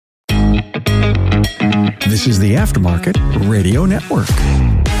This is the Aftermarket Radio Network.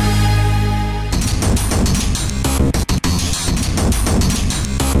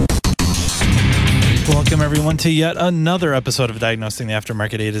 Welcome, everyone, to yet another episode of Diagnosing the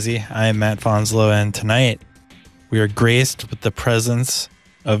Aftermarket A to Z. I am Matt Fonslow, and tonight we are graced with the presence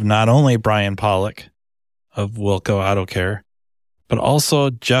of not only Brian Pollock of Wilco Auto Care, but also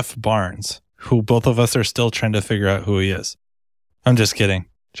Jeff Barnes, who both of us are still trying to figure out who he is. I'm just kidding.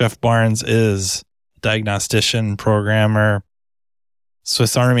 Jeff Barnes is a diagnostician, programmer,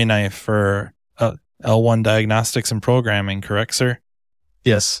 Swiss Army knife for L1 Diagnostics and Programming, correct, sir?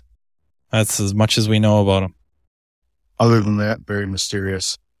 Yes. That's as much as we know about him. Other than that, very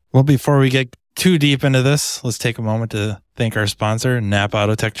mysterious. Well, before we get too deep into this, let's take a moment to thank our sponsor, Napa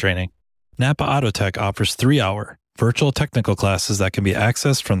Auto Tech Training. Napa Auto Tech offers 3-hour virtual technical classes that can be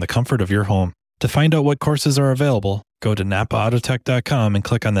accessed from the comfort of your home. To find out what courses are available, go to napaautotech.com and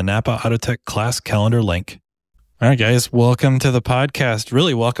click on the Napa Auto Tech class calendar link. All right, guys, welcome to the podcast.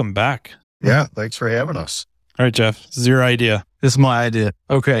 Really, welcome back. Yeah, thanks for having us. All right, Jeff, this is your idea. This is my idea.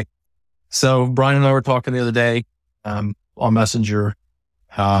 Okay. So Brian and I were talking the other day on Messenger,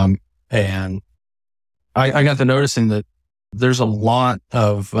 and I got to noticing that there's a lot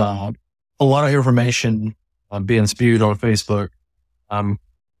of information being spewed on Facebook and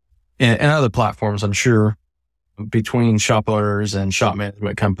other platforms, I'm sure, between shop owners and shop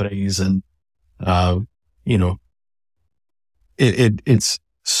management companies, and it's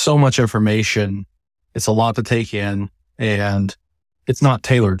so much information. It's a lot to take in, and it's not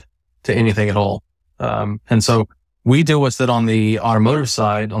tailored to anything at all. And so we deal with it on the automotive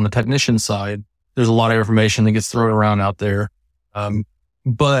side, on the technician side. There's a lot of information that gets thrown around out there.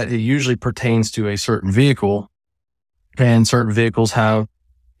 But it usually pertains to a certain vehicle, and certain vehicles have,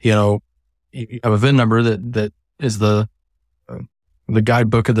 you have a VIN number that is the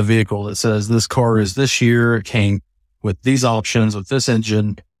guidebook of the vehicle that says this car is this year. It came with these options, with this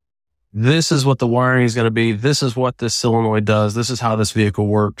engine. This is what the wiring is going to be. This is what this solenoid does. This is how this vehicle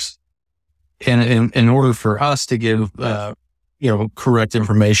works. And in order for us to give, correct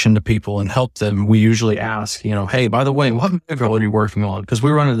information to people and help them, we usually ask, hey, by the way, what vehicle are you working on? Because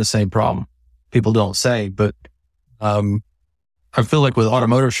we run into the same problem. People don't say, but I feel like with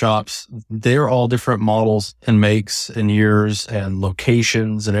automotive shops, they're all different models and makes and years and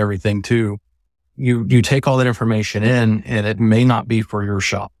locations and everything too. You take all that information in, and it may not be for your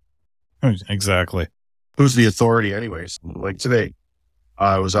shop. Exactly. Who's the authority anyways? Like today,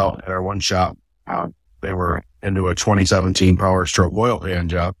 I was out at our one shop. They were into a 2017 Power Stroke oil pan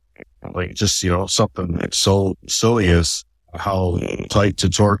job. Like just, something that's so silly as how tight to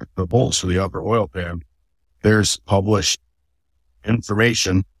torque the bolts for the upper oil pan. There's published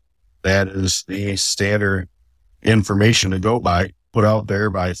information that is the standard information to go by, put out there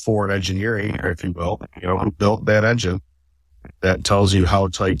by Ford Engineering, or if you will, who built that engine, that tells you how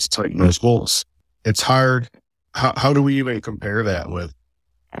tight to tighten those bolts. It's hard. How do we even compare that with,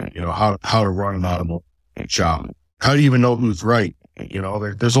 how to run an automobile shop? How do you even know who's right?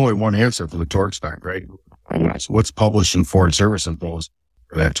 There's only one answer for the torque spec, right? It's what's published in Ford Service Infos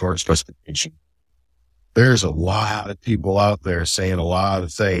for that torque specification. There's a lot of people out there saying a lot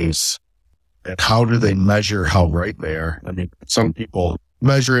of things. And how do they measure how right they are? I mean, some people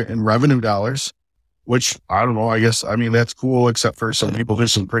measure it in revenue dollars, which I don't know. I guess, that's cool, except for some people do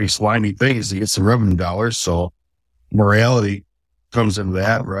some pretty slimy things to get some revenue dollars. So morality comes into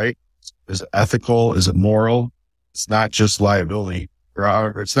that, right? Is it ethical? Is it moral? It's not just liability,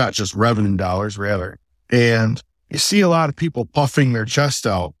 or it's not just revenue dollars, rather. And you see a lot of people puffing their chest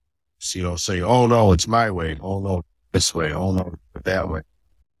out, say, oh no, it's my way. Oh no, this way. Oh no, that way.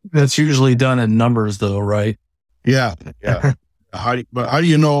 That's usually done in numbers though, right? Yeah. How do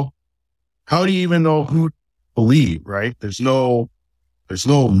you know? How do you even know who to believe, right? There's no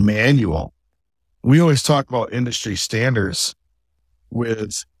manual. We always talk about industry standards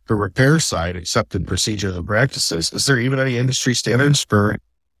with the repair side, accepted procedures and practices. Is there even any industry standards for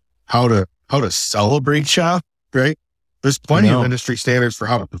how to sell a brake shop, right? There's plenty of industry standards for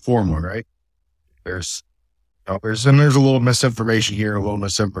how to perform one, right? There's a little misinformation here, a little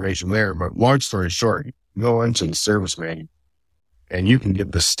misinformation there, but long story short, you go into the service manual and you can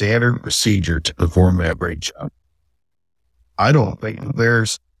get the standard procedure to perform that brake job. I don't think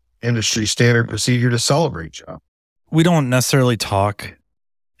there's industry standard procedure to sell a brake job. We don't necessarily talk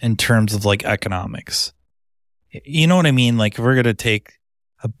in terms of like economics. You know what I mean? Like if we're going to take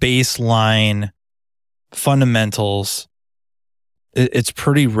a baseline fundamentals, it's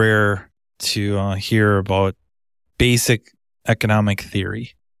pretty rare to hear about basic economic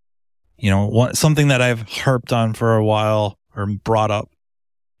theory. Something that I've harped on for a while or brought up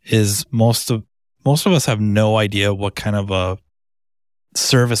is most most of us have no idea what kind of a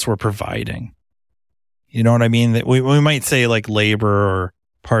service we're providing. You know what I mean? That we might say like labor or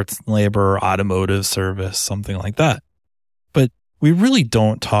parts and labor or automotive service, something like that. But we really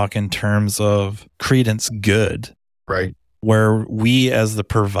don't talk in terms of credence good. Right. Where we as the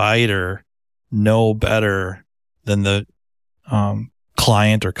provider know better than the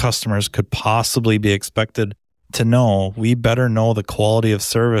client or customers could possibly be expected to know. We better know the quality of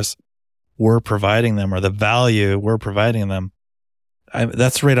service we're providing them or the value we're providing them.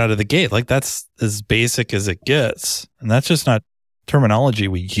 That's right out of the gate. Like that's as basic as it gets. And that's just not terminology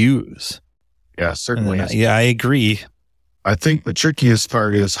we use. Yeah, certainly. Yeah, I agree. I think the trickiest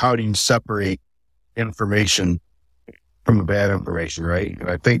part is how do you separate information from the bad information, right? And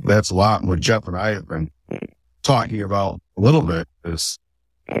I think that's a lot what Jeff and I have been talking about a little bit is,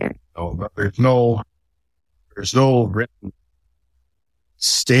 there's no written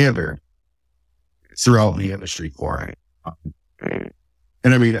standard throughout the industry for it.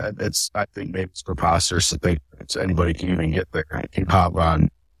 And I mean, I think maybe it's preposterous to think that anybody can even get there. I can hop on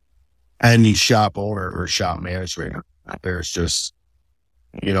any shop owner or shop management. There's just,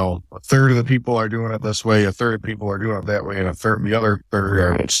 a third of the people are doing it this way, a third of people are doing it that way, and the other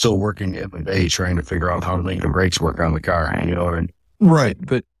third are still working in the day trying to figure out how to make the brakes work on the car. You know what I mean? Right.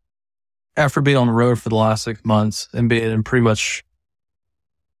 But after being on the road for the last 6 months and being in pretty much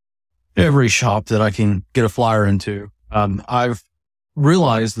every shop that I can get a flyer into, I've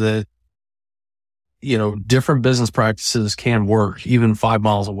realized that, different business practices can work even 5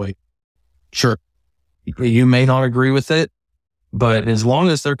 miles away. Sure. You may not agree with it, but as long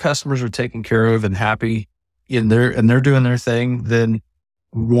as their customers are taken care of and happy and they're doing their thing, then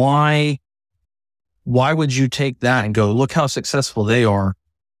why would you take that and go, look how successful they are?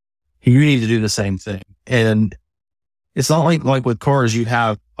 You need to do the same thing. And it's not like with cars, you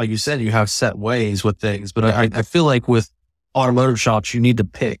have, like you said, you have set ways with things, but I feel like with automotive shops, you need to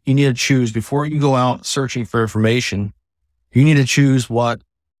pick, you need to choose before you go out searching for information. You need to choose what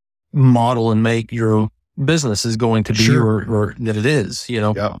model and make your business is going to be Sure. or that it is,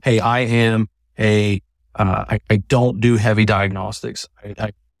 Yeah. Hey, I am I don't do heavy diagnostics.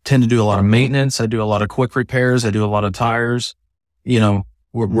 I tend to do a lot of maintenance. I do a lot of quick repairs. I do a lot of tires.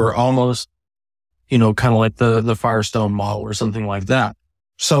 We're almost, kind of like the Firestone model or something like that.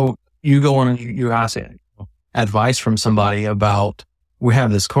 So you go on and you ask advice from somebody about, we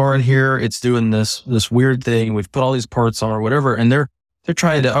have this car in here. It's doing this weird thing. We've put all these parts on or whatever. And they're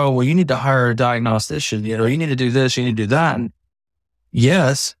trying to, you need to hire a diagnostician. You need to do this. You need to do that. And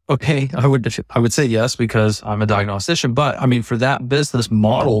yes. Okay. I would say yes, because I'm a diagnostician, but I mean, for that business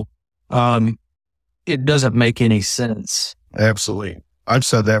model, it doesn't make any sense. Absolutely. I've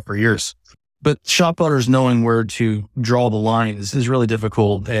said that for years. But shop owners knowing where to draw the line is really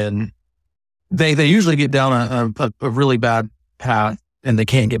difficult. And they usually get down a really bad path and they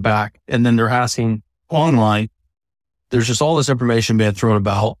can't get back. And then they're asking online. There's just all this information being thrown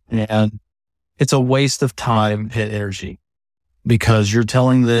about, and it's a waste of time and energy because you're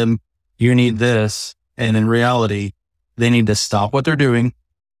telling them you need this. And in reality, they need to stop what they're doing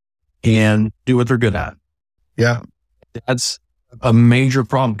and do what they're good at. Yeah. That's a major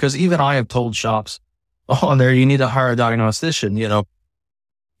problem because even I have told shops on there, you need to hire a diagnostician,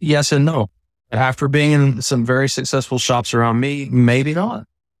 yes and no. After being in some very successful shops around me, maybe not,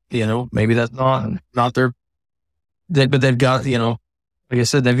 maybe that's not their, but they've got, like I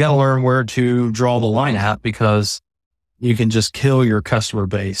said, they've got to learn where to draw the line at because you can just kill your customer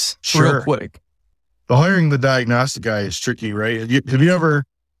base real quick. The hiring the diagnostic guy is tricky, right? Have you ever,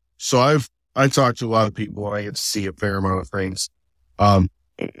 I talk to a lot of people and I get to see a fair amount of things. Do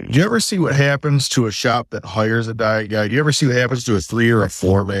you ever see what happens to a shop that hires a diet guy? Do you ever see what happens to a 3 or a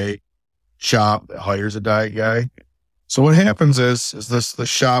 4-bay shop that hires a diet guy? So what happens is the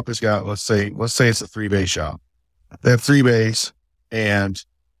shop has got, let's say it's a 3-bay shop. They have 3 bays and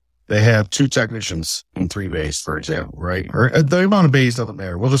they have 2 technicians in 3 bays, for example, right? Or the amount of bays doesn't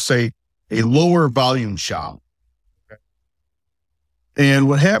matter. We'll just say a lower volume shop. And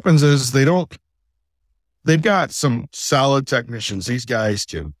what happens is they've got some solid technicians. These guys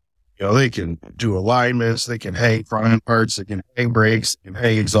can, they can do alignments, they can hang front end parts, they can hang brakes, they can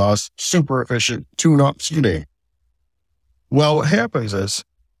hang exhaust, super efficient, tune-ups, Well, what happens is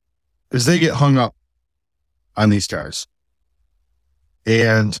they get hung up on these cars.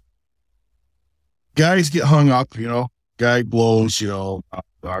 And guys get hung up, guy blows, on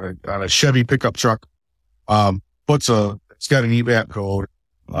a Chevy pickup truck, it's got an EVAP code.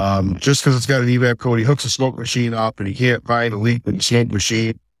 Just because it's got an EVAP code, he hooks a smoke machine up and he can't find a leak in the smoke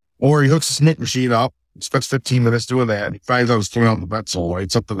machine. Or he hooks a smoke machine up, he spends 15 minutes doing that, and he finds out it's throwing out the vent hole,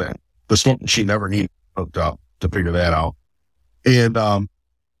 right? Something that the smoke machine never needed hooked up to figure that out. And,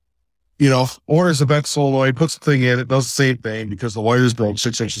 orders the bent solenoid, puts the thing in, it does the same thing because the wires broke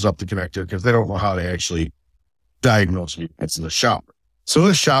 6 inches up to connect it because they don't know how to actually diagnose it. It's in the shop. So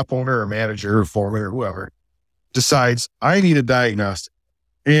the shop owner or manager or foreman or whoever decides, I need a diagnostic.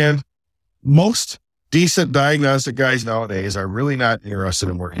 And most decent diagnostic guys nowadays are really not interested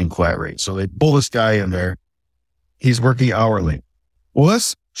in working flat rate. So they pull this guy in there. He's working hourly. Well,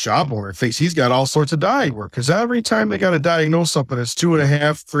 this shop owner thinks he's got all sorts of diag work because every time they got to diagnose something, it's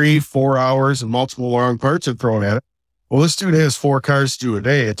 2.5, 3, 4 hours and multiple long parts are thrown at it. Well, this dude has 4 cars to do a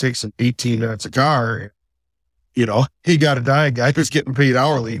day. It takes him 18 minutes a car. He got a diag guy who's getting paid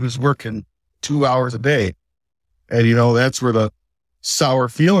hourly, who's working 2 hours a day. And, that's where the sour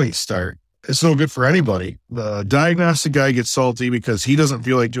feelings start. It's no good for anybody. The diagnostic guy gets salty because he doesn't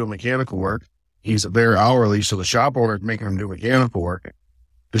feel like doing mechanical work. He's there hourly, so the shop owner is making him do mechanical work.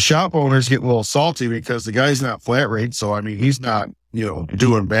 The shop owners get a little salty because the guy's not flat rate. So, he's not, doing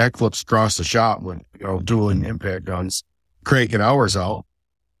backflips across the shop with, dueling impact guns, cranking hours out.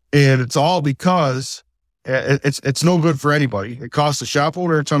 And it's all because it's no good for anybody. It costs the shop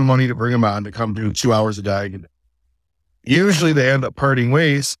owner a ton of money to bring him on to come do 2 hours a day. Usually they end up parting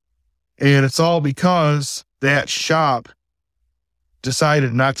ways. And it's all because that shop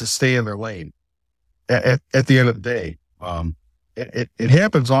decided not to stay in their lane at the end of the day. It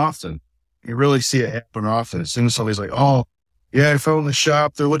happens often. You really see it happen often. As soon as somebody's like, oh, yeah, I found the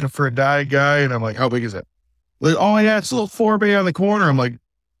shop. They're looking for a diag guy. And I'm like, how big is it? Like, oh, yeah, it's a little 4-bay on the corner. I'm like,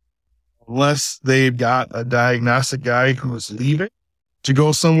 unless they've got a diagnostic guy who's leaving to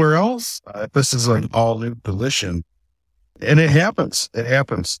go somewhere else, this is an all new position. And it happens. It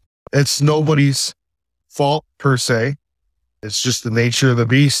happens. It's nobody's fault per se. It's just the nature of the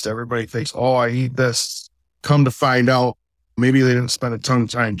beast. Everybody thinks, oh, I need this. Come to find out, maybe they didn't spend a ton of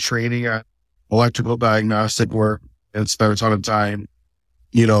time training on electrical diagnostic work and spend a ton of time,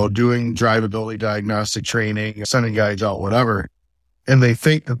 doing drivability diagnostic training, sending guys out, whatever. And they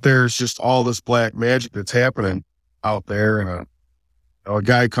think that there's just all this black magic that's happening out there. And a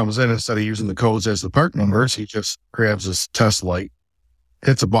guy comes in, instead of using the codes as the part numbers, he just grabs his test light,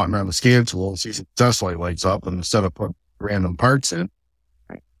 hits a button on the scan tool, and sees the test light lights up. And instead of putting random parts in,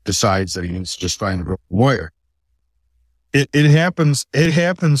 decides that he needs to just find a wire. It happens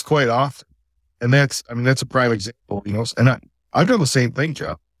quite often. And that's a prime example, and I've done the same thing,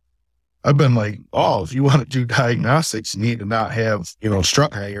 Jeff. I've been like, oh, if you want to do diagnostics, you need to not have,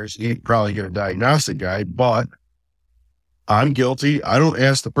 strut hangers. You need to probably get a diagnostic guy, but I'm guilty. I don't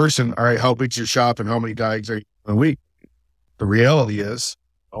ask the person, all right, how big's your shop and how many diags are you in a week? The reality is,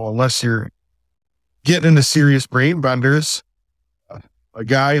 unless you're getting into serious brain benders, a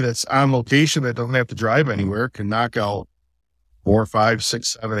guy that's on location that doesn't have to drive anywhere can knock out 4, 5,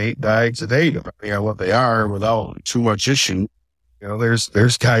 6, 7, 8 diags a day, depending on what they are, without too much issue.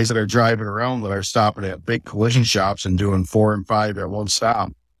 There's guys that are driving around that are stopping at big collision shops and doing 4 and 5 at one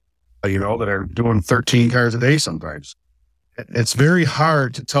stop, that are doing 13 cars a day sometimes. It's very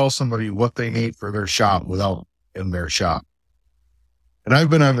hard to tell somebody what they need for their shop without in their shop. And I've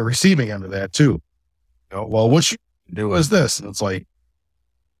been on the receiving end of that too. Well, what you do is this. And it's like,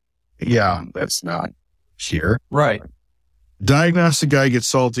 yeah, that's not here. Right. Diagnostic guy gets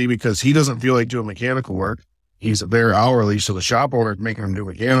salty because he doesn't feel like doing mechanical work. He's there hourly, so the shop owner is making him do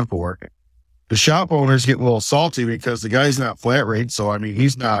mechanical work. The shop owners get a little salty because the guy's not flat rate. So,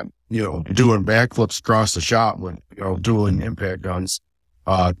 he's not, doing backflips across the shop with, dueling impact guns,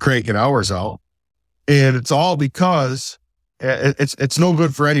 cranking hours out. And it's all because it's no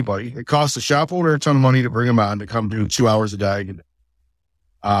good for anybody. It costs the shop owner a ton of money to bring him on to come do 2 hours a day.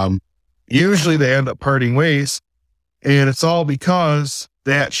 Usually they end up parting ways. And it's all because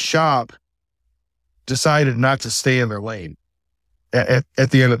that shop decided not to stay in their lane at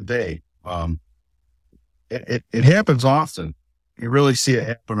the end of the day. It happens often. You really see it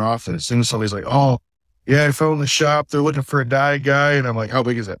happen often. As soon as somebody's like, oh, yeah, I found the shop. They're looking for a diag guy. And I'm like, how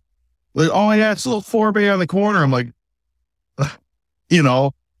big is it? Like, oh, yeah, it's a little 4-bay on the corner. I'm like,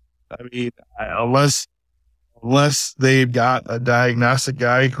 unless they've got a diagnostic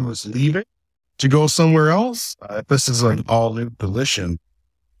guy who's leaving to go somewhere else, this is an all new position.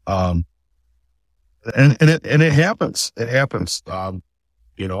 And it happens. It happens. And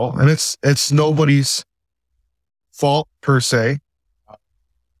it's nobody's fault per se.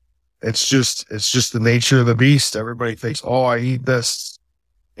 It's just the nature of the beast. Everybody thinks, oh, I need this.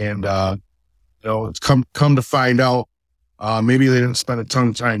 And, it's come to find out, maybe they didn't spend a ton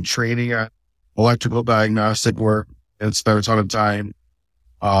of time training on electrical diagnostic work and spend a ton of time,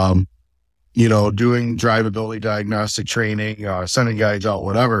 doing drivability diagnostic training, sending guys out,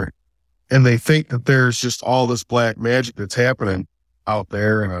 whatever. and they think that there's just all this black magic that's happening out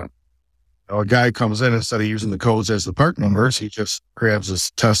there. And a guy comes in, instead of using the codes as the part numbers, he just grabs his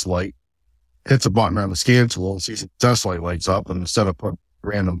test light, hits a button on the scan tool, and sees the test light lights up, and instead of putting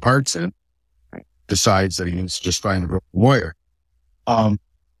random parts in, decides that he needs to just find a broken wire.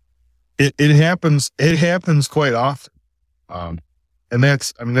 It happens quite often. And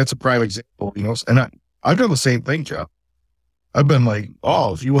that's a prime example, and I've done the same thing, Jeff. I've been like,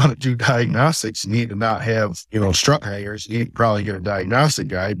 if you want to do diagnostics, you need to not have, strut hangers. You need to probably get a diagnostic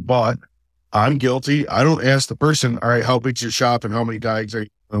guy, but I'm guilty. I don't ask the person, all right, how big's your shop and how many diags are you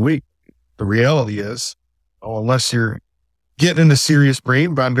in a week? The reality is, unless you're getting into serious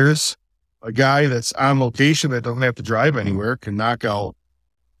brain benders, a guy that's on location that doesn't have to drive anywhere can knock out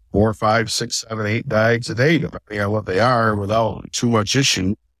 4, 5, 6, 7, 8 diags a day, depending on what they are, without too much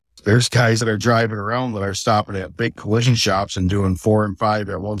issue. There's guys that are driving around that are stopping at big collision shops and doing 4 and 5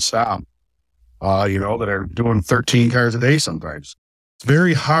 at one stop, that are doing 13 cars a day sometimes. It's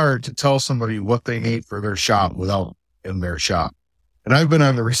very hard to tell somebody what they need for their shop without in their shop. And I've been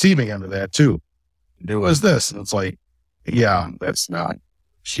on the receiving end of that too. It was this. And it's like, yeah, that's not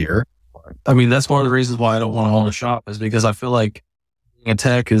here. I mean, that's one of the reasons why I don't want to own a shop, is because I feel like being a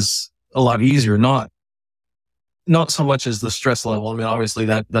tech is a lot easier. Not so much as the stress level. I mean, obviously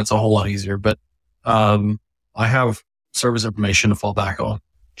that's a whole lot easier, but I have service information to fall back on.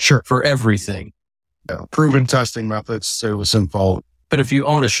 Sure. For everything. Yeah. Proven testing methods, service info. But if you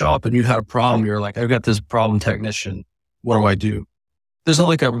own a shop and you have a problem, you're like, I've got this problem technician. What do I do? There's not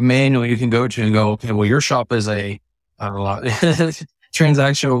like a manual you can go to and go, okay, well, your shop is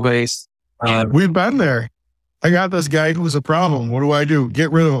transactional based. We've been there. I got this guy who's a problem. What do I do?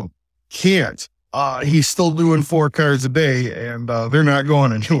 Get rid of him. Can't. He's still doing 4 cars a day, and they're not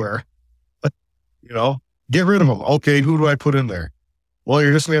going anywhere. Get rid of him. Okay, who do I put in there? Well,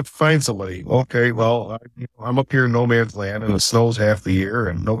 you're just going to have to find somebody. Okay, well, I'm up here in no man's land, and it snows half the year,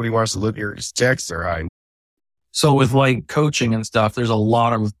 and nobody wants to live here because taxes are high. So with like coaching and stuff, there's a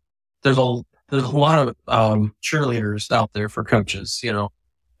lot of cheerleaders out there for coaches,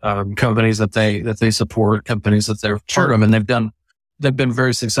 companies that they support, companies that they're part of, and they've been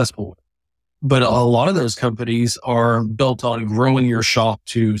very successful. But a lot of those companies are built on growing your shop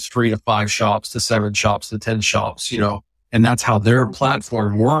to 3 to 5 shops, to 7 shops, to 10 shops, and that's how their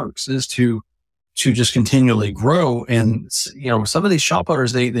platform works, is to just continually grow. And, some of these shop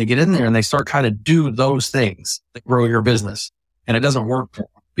owners, they get in there and they start kind of do those things that grow your business, and it doesn't work for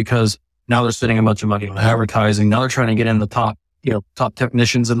them because now they're spending a bunch of money on advertising. Now they're trying to get in the top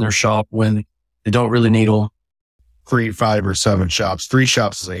technicians in their shop when they don't really need them. 3, 5, or 7 shops. 3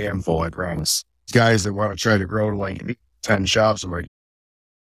 shops is a handful, I promise. Guys that want to try to grow to like 10 shops, I'm like,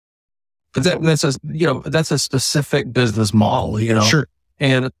 but that's a specific business model, Sure.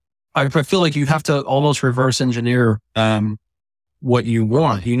 And I feel like you have to almost reverse engineer what you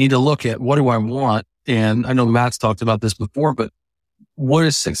want. You need to look at, what do I want? And I know Matt's talked about this before, but what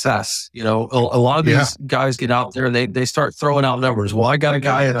is success? A lot of these guys get out there and they start throwing out numbers. Well, I got a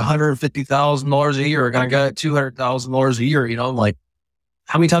guy at $150,000 a year. I got a guy at $200,000 a year. I'm like,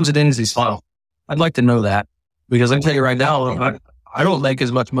 how many times a day does he smile? I'd like to know that, because I can tell you right now, I don't make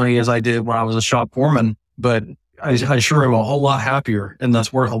as much money as I did when I was a shop foreman, but I sure am a whole lot happier, and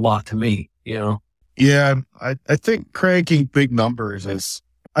that's worth a lot to me, Yeah, I think cranking big numbers is,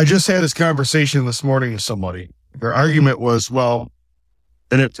 I just had this conversation this morning with somebody. Their argument was, well,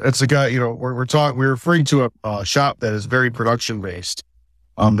 and it's a guy, we're referring to a shop that is very production based,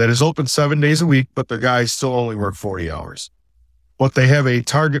 that is open 7 days a week, but the guys still only work 40 hours. But they have a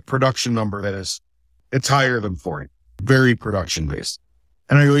target production number it's higher than 40, very production based.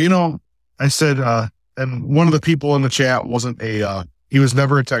 And I go, I said, and one of the people in the chat wasn't he was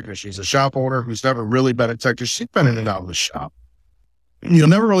never a technician. He's a shop owner who's never really been a technician. He's been in and out of the shop. You'll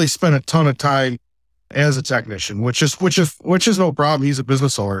never really spend a ton of time as a technician, which is no problem. He's a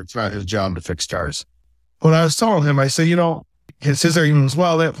business owner. It's not his job to fix cars. But I was telling him, I said, his argument was,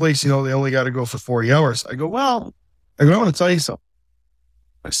 well, that place, they only got to go for 40 hours. I go, I want to tell you something.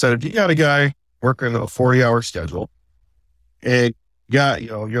 I said, if you got a guy working a 40-hour schedule, and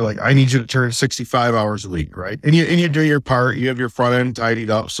you're like, I need you to turn 65 hours a week, right? And you do your part. You have your front end tidied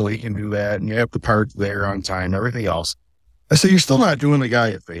up so he can do that, and you have the parts there on time, everything else. I said, you're still not doing the guy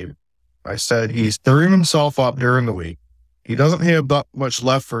a favor. I said, he's tearing himself up during the week. He doesn't have that much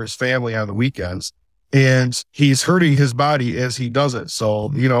left for his family on the weekends, and he's hurting his body as he does it.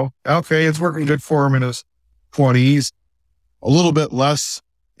 So, okay, it's working good for him in his 20s, a little bit less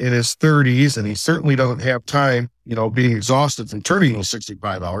in his 30s, and he certainly doesn't have time, being exhausted from turning those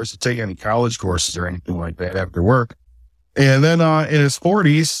 65 hours to take any college courses or anything like that after work. And then in his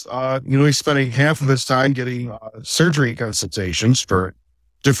 40s, he's spending half of his time getting surgery consultations for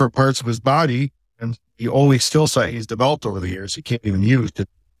different parts of his body. And the only skill set he's developed over the years, he can't even use to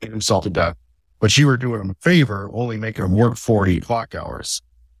get himself to death. But you were doing him a favor, only making him work 40 clock hours.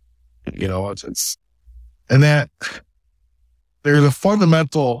 And that there's a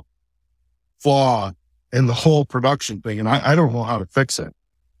fundamental flaw in the whole production thing. And I don't know how to fix it.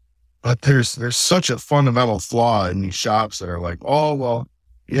 But there's such a fundamental flaw in these shops that are like, oh, well,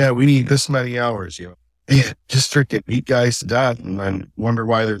 yeah, we need this many hours, Man, just freaking beat guys to death and then wonder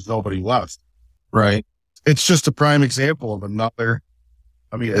why there's nobody left. Right. It's just a prime example of another.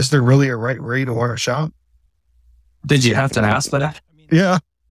 I mean, is there really a right way to run a shop? Did you have to ask that? Yeah.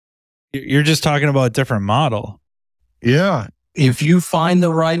 You're just talking about a different model. Yeah. If you find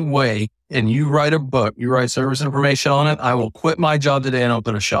the right way and you write a book, you write service information on it, I will quit my job today and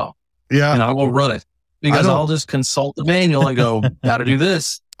open a shop. Yeah. And I will run it because I'll just consult the manual and go, got to do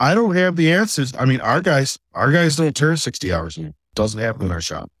this. I don't have the answers. I mean, our guys don't turn 60 hours a week. Doesn't happen in our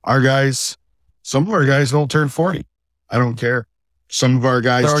shop. Some of our guys don't turn 40. I don't care. Some of our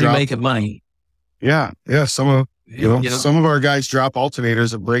guys they're already making money. Yeah. Yeah. Some of our guys drop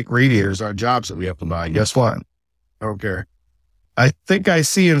alternators and break radiators on jobs that we have to buy. Guess what? I don't care. I think I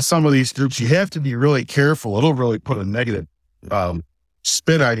see in some of these groups, you have to be really careful. It'll really put a negative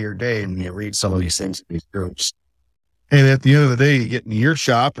spin on your day when you read some of these things in these groups. And at the end of the day, you get into your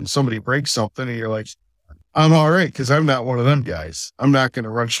shop and somebody breaks something and you're like, I'm all right, because I'm not one of them guys. I'm not going to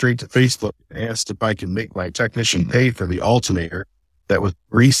run straight to Facebook and ask if I can make my technician pay for the alternator that was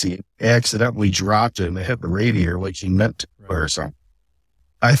greasy, accidentally dropped it and it hit the radiator like he meant to or something.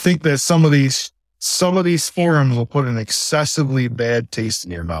 I think that some of these forums will put an excessively bad taste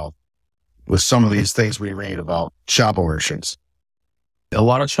in your mouth with some of these things we read about shop ownerships. A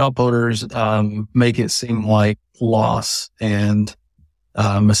lot of shop owners make it seem like loss and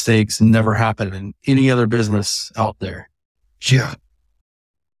mistakes never happen in any other business out there. Yeah.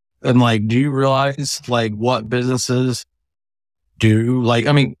 And do you realize what businesses do?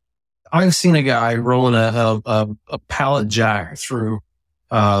 I've seen a guy rolling a pallet jack through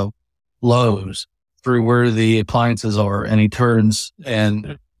Lowe's through where the appliances are, and he turns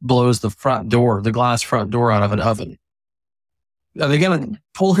and blows the glass front door out of an oven. Are they going to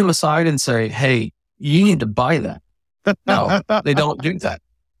pull him aside and say, hey, you need to buy that? No, they don't do that.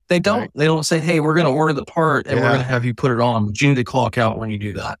 They don't. Right. They don't say, hey, we're going to order the part and we're going to have you put it on. But you need to clock out when you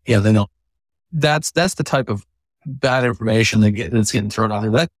do that. Yeah, they don't. That's the type of bad information that's getting thrown out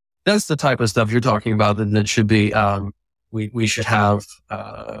there. That's the type of stuff you're talking about that should be, we should have,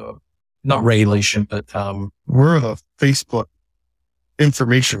 not regulation, but, we're the Facebook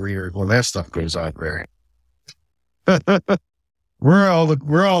information reader when that stuff goes on there. We're all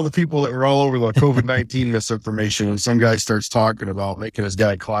the people that were all over the COVID-19 misinformation when some guy starts talking about making his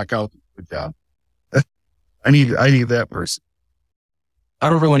guy clock out. Good job. I need that person.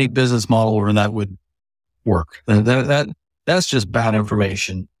 I don't know any business model where that would work. That's just bad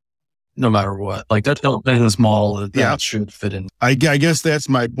information, no matter what. That's no business model that should fit in. I guess that's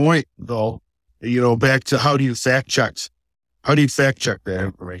my point, though. Back to how do you fact check that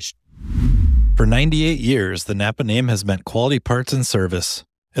information? For 98 years, the Napa name has meant quality parts and service.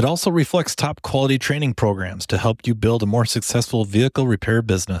 It also reflects top quality training programs to help you build a more successful vehicle repair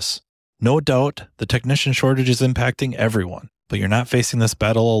business. No doubt, the technician shortage is impacting everyone, but you're not facing this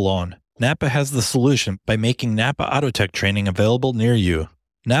battle alone. Napa has the solution by making Napa AutoTech training available near you.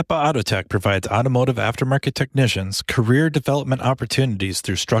 Napa AutoTech provides automotive aftermarket technicians career development opportunities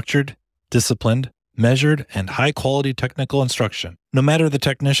through structured, disciplined, measured, and high-quality technical instruction, no matter the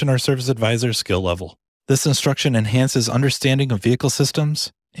technician or service advisor's skill level. This instruction enhances understanding of vehicle systems,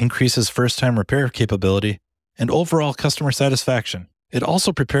 increases first-time repair capability, and overall customer satisfaction. It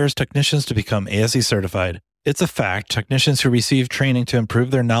also prepares technicians to become ASE certified. It's a fact technicians who receive training to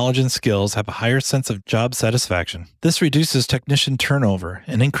improve their knowledge and skills have a higher sense of job satisfaction. This reduces technician turnover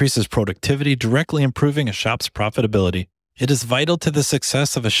and increases productivity, directly improving a shop's profitability. It is vital to the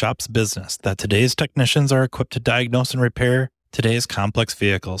success of a shop's business that today's technicians are equipped to diagnose and repair today's complex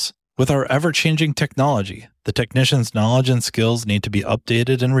vehicles. With our ever-changing technology, the technician's knowledge and skills need to be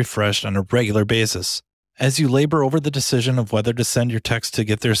updated and refreshed on a regular basis. As you labor over the decision of whether to send your techs to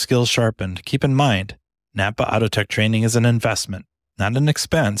get their skills sharpened, keep in mind, Napa AutoTech training is an investment, not an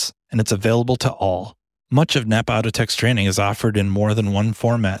expense, and it's available to all. Much of Napa AutoTech's training is offered in more than one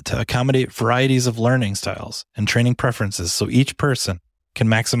format to accommodate varieties of learning styles and training preferences so each person can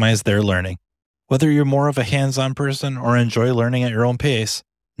maximize their learning. Whether you're more of a hands-on person or enjoy learning at your own pace,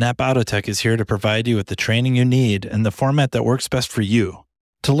 Napa AutoTech is here to provide you with the training you need in the format that works best for you.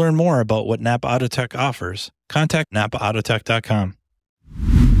 To learn more about what Napa Auto Tech offers, contact napaautotech.com.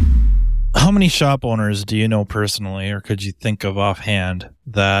 How many shop owners do you know personally, or could you think of offhand,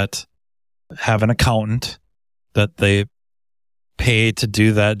 that have an accountant that they pay to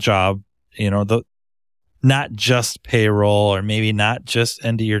do that job? Not just payroll, or maybe not just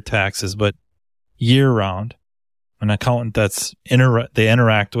end of year taxes, but year round. An accountant that's they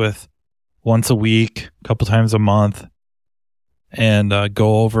interact with once a week, a couple times a month, and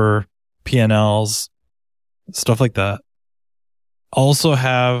go over P&Ls, stuff like that. Also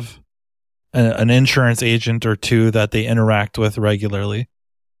have an insurance agent or two that they interact with regularly,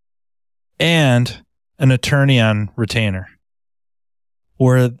 and an attorney on retainer.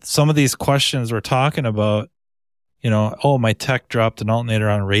 Where some of these questions we're talking about, my tech dropped an alternator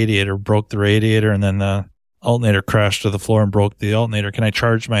on a radiator, broke the radiator, and then the alternator crashed to the floor and broke the alternator. Can I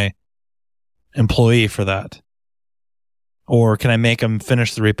charge my employee for that? Or can I make them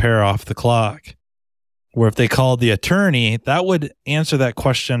finish the repair off the clock? Where if they called the attorney, that would answer that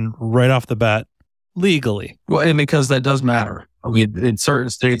question right off the bat legally. Well, and because that does matter. I mean, in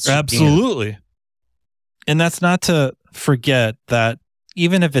certain states. Absolutely. And that's not to forget that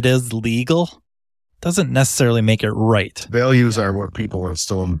even if it is legal, doesn't necessarily make it right. Values are what people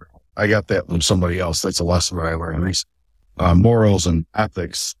instill in. I got that from somebody else. That's a lesson that I learned. Morals and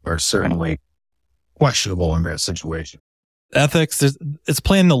ethics are certainly questionable in that situation. Ethics, it's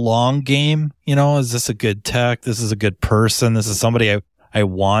playing the long game. Is this a good tech? This is a good person. This is somebody I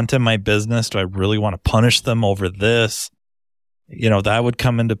want in my business. Do I really want to punish them over this? That would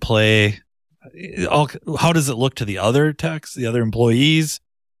come into play. How does it look to the other techs, the other employees,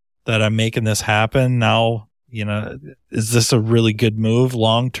 that I'm making this happen? Now, is this a really good move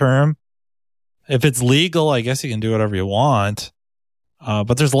long term? If it's legal, I guess you can do whatever you want.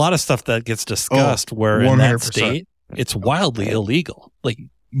 But there's a lot of stuff that gets discussed where 100%. In that state, it's wildly illegal. Like,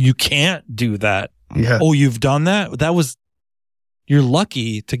 you can't do that. Yeah. Oh, you've done that? You're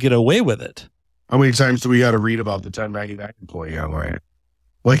lucky to get away with it. How many times do we got to read about the 1099 employee online?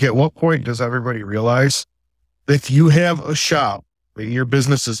 Like, at what point does everybody realize that if you have a shop, that your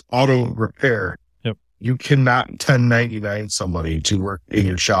business is auto repair, yep, you cannot 1099 somebody to work in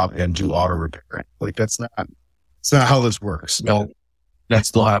your shop and do auto repair. Like, it's not how this works. No, that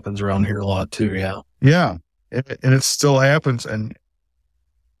still happens around here a lot too. Yeah. Yeah. And it still happens. And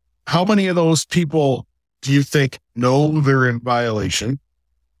how many of those people do you think know they're in violation?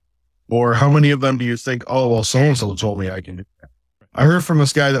 Or how many of them do you think, oh, well, so-and-so told me I can do that? I heard from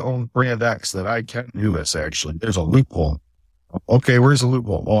this guy that owns Brand X that I can't do this, actually. There's a loophole. Okay, where's the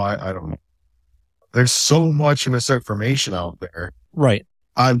loophole? Well, I don't know. There's so much misinformation out there. Right.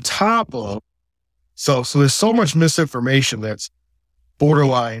 On top of, so there's so much misinformation that's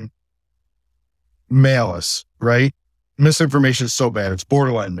borderline malice, right? Misinformation is so bad, it's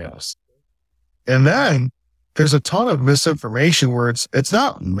borderline malice. And then there's a ton of misinformation where it's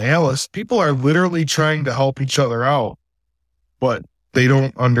not malice. People are literally trying to help each other out, but they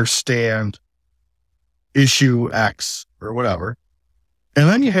don't understand issue X or whatever. And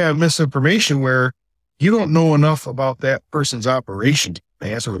then you have misinformation where you don't know enough about that person's operation to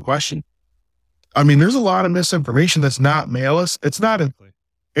answer the question. I mean, there's a lot of misinformation that's not malice. It's not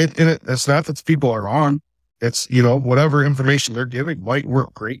it's not that people are wrong. It's, whatever information they're giving might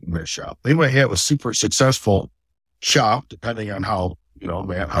work great in their shop. They might have a super successful shop, depending on how you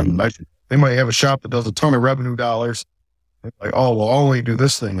measure. They might have a shop that does a ton of revenue dollars. Like, oh, we'll only do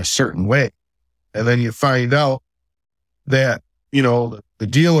this thing a certain way. And then you find out that, the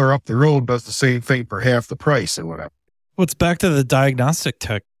dealer up the road does the same thing for half the price and whatever. Well, it's back to the diagnostic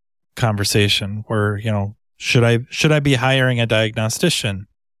tech conversation where, should I be hiring a diagnostician?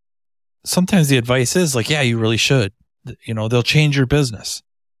 Sometimes the advice is like, yeah, you really should. They'll change your business.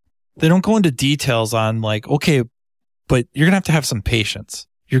 They don't go into details on like, okay, but you're going to have some patience.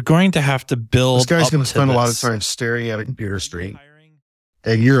 You're going to have to build. This guy's going to spend this. A lot of time staring at a computer screen,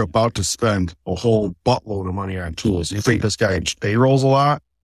 and you're about to spend a whole buttload of money on tools. You think this guy payrolls a lot?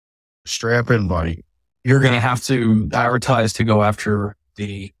 Strap in, buddy. You're going to have to advertise to go after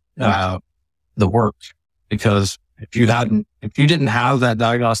the work, because if you didn't have that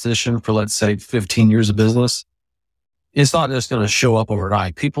diagnostician for, let's say, 15 years of business, it's not just going to show up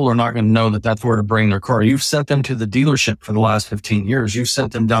overnight. People are not going to know that that's where to bring their car. You've sent them to the dealership for the last 15 years. You've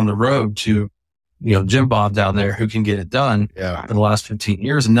sent them down the road to, Jim Bob down there who can get it done for the last 15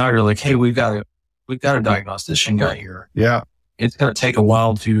 years. And now you're like, hey, we've got a diagnostician guy here. Yeah. It's going to take a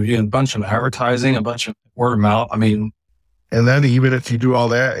while to do a bunch of advertising, a bunch of word of mouth. I mean, and then even if you do all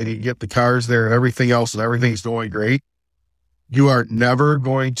that and you get the cars there and everything else and everything's going great, you are never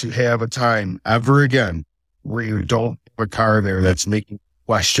going to have a time ever again where you don't have a car there that's making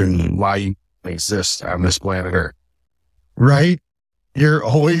question why you exist on this planet Earth. Right? You're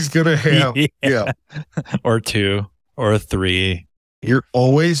always going to have, or 2 or 3. You're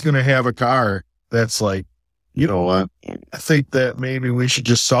always going to have a car that's like, you know what? I think that maybe we should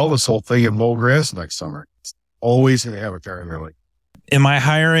just sell this whole thing and mow grass next summer. It's always going to have a car in there. Like, am I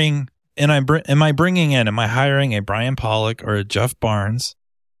hiring a Brian Pollock or a Jeff Barnes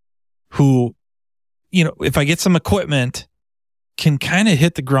who, you know, if I get some equipment, can kind of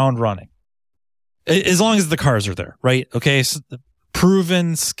hit the ground running as long as the cars are there, right? Okay. So the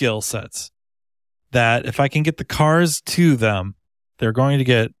proven skill sets that if I can get the cars to them, they're going to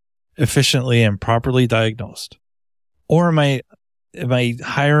get efficiently and properly diagnosed. Or am I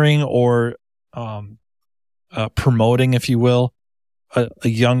hiring or promoting, if you will, a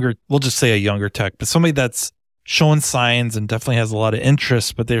younger, we'll just say a younger tech, but somebody that's showing signs and definitely has a lot of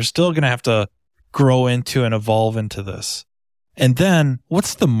interest, but they're still going to have to grow into and evolve into this. And then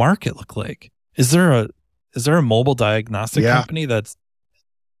what's the market look like? Is there a mobile diagnostic company that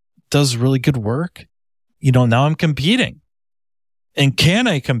does really good work? You know, now I'm competing. And can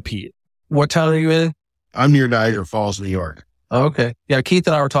I compete? What town are you in? I'm near Niagara Falls, New York. Okay. Yeah, Keith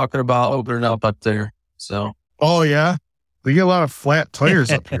and I were talking about opening up there. So. Oh, yeah? We get a lot of flat tires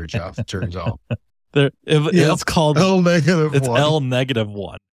up here, Jeff, it turns out. It's called L-1. It's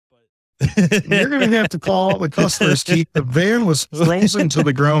L-1. You're going to have to call the customers, Keith. The van was frozen to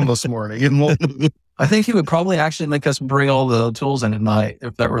the ground this morning. I think he would probably actually make us bring all the tools in at night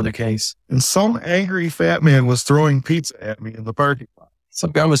if that were the case. And some angry fat man was throwing pizza at me in the parking lot.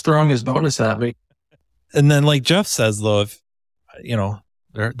 Some guy was throwing his bonus at me. And then, like Jeff says, though, if you know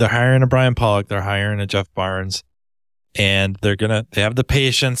they're hiring a Brian Pollock, they're hiring a Jeff Barnes, and they have the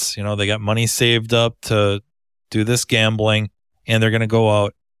patience. You know, they got money saved up to do this gambling, and they're gonna go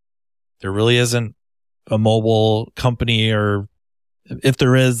out. There really isn't a mobile company, or if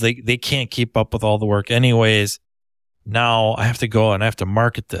there is, they can't keep up with all the work anyways. Now I have to go and I have to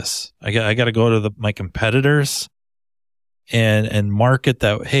market this. I got to go to my competitors and market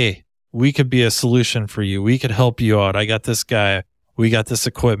that, hey, we could be a solution for you. We could help you out. I got this guy. We got this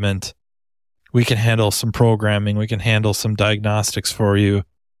equipment. We can handle some programming. We can handle some diagnostics for you.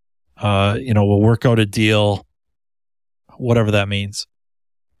 We'll work out a deal, whatever that means,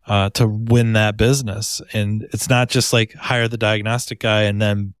 to win that business. And it's not just like hire the diagnostic guy and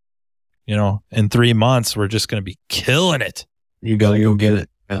then, you know, in 3 months, we're just going to be killing it. You got to go get it.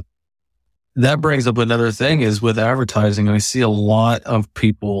 Yeah. That brings up another thing is with advertising. I see a lot of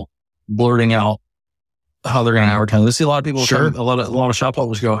people blurting out how they're going to advertise. I see a lot of people, a lot of shop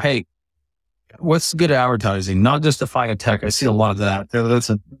owners go, hey, what's good advertising? Not just to find a tech. I see a lot of that.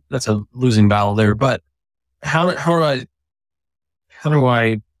 That's a losing battle there. But how do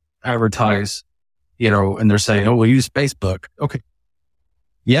I advertise, you know, and they're saying, oh, we'll use Facebook. Okay.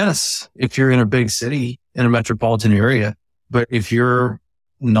 Yes. If you're in a big city in a metropolitan area, but if you're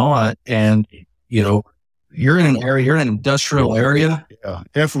not, and you know, you're in an area, you're in an industrial area. Yeah.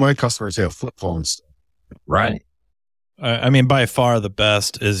 Half of my customers have flip phones. Right. I mean, by far the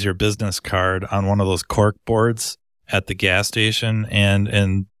best is your business card on one of those cork boards at the gas station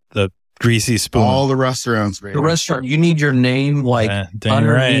and the greasy spoon. All the restaurants, man. The restaurant, you need your name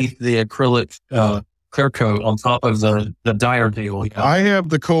underneath the acrylic clear coat on top of the diner deal. Yeah. I have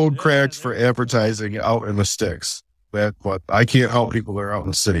the code cracked for advertising out in the sticks. But I can't help people that are out in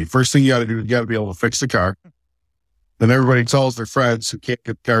the city. First thing you got to do, you got to be able to fix the car. Then everybody tells their friends who can't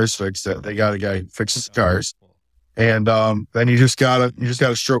get cars fixed that they got a guy who fixes the cars. And then you just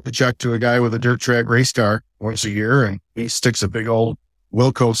gotta stroke the check to a guy with a dirt track race car once a year, and he sticks a big old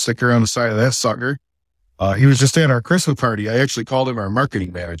Wilco sticker on the side of that sucker. He was just at our Christmas party. I actually called him our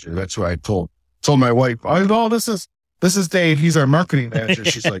marketing manager. That's what I told my wife. Oh, this is Dave. He's our marketing manager.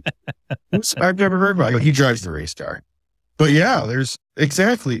 She's like, I've never heard about him. He drives the race car. But yeah, there's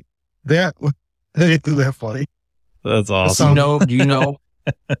exactly that. Isn't that funny? That's awesome. You know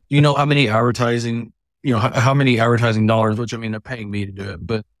how many advertising, you know, how many advertising dollars, which I mean, they're paying me to do it,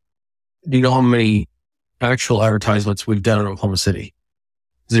 but do you know how many actual advertisements we've done in Oklahoma City?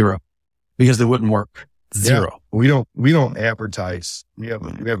 0, because they wouldn't work. 0. Yeah, we don't advertise. We have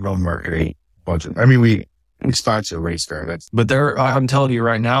no marketing budget. I mean, we sponsor a race car. But I'm telling you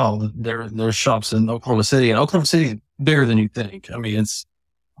right now, there's shops in Oklahoma City, and Oklahoma City is bigger than you think. I mean, it's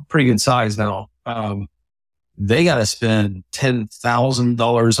a pretty good size now. They got to spend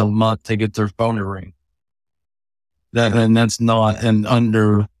 $10,000 a month to get their phone to ring. And that's not an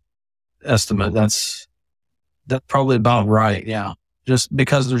underestimate. That's probably about right. Yeah. Just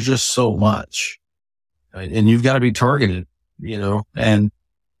because there's just so much, and you've got to be targeted, you know, and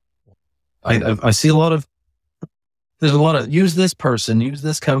I see a lot of there's a lot of use this person, use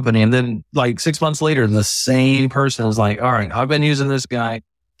this company. And then like 6 months later, the same person is like, all right, I've been using this guy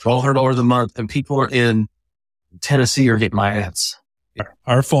 $1,200 a month, and people are in Tennessee are getting my ads.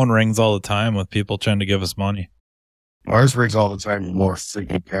 Our phone rings all the time with people trying to give us money. Ours rings all the time with more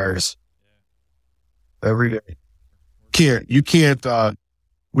freaking cars. Every day. You can't,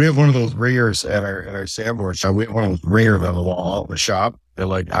 we have one of those ringers at our sandboard shop. We have one of those ringers on the wall out in the shop. And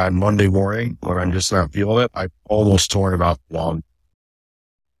like on Monday morning, when I'm just not feeling it, I almost torn it off the wall.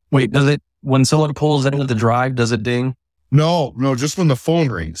 Wait, does it, when someone pulls into the drive, does it ding? No, just when the phone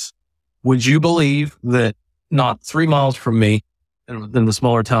rings. Would you believe that not 3 miles from me, in the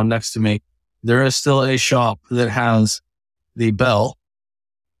smaller town next to me, there is still a shop that has the bell,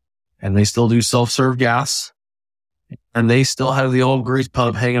 and they still do self-serve gas, and they still have the old grease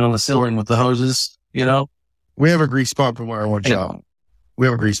pump hanging on the ceiling with the hoses, you know? We have a grease pump in our one shop. We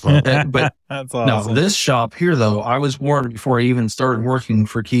have a grease pump. But That's awesome. no, this shop here, though, I was warned before I even started working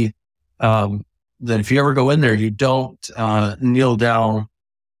for Keith, that if you ever go in there, you don't kneel down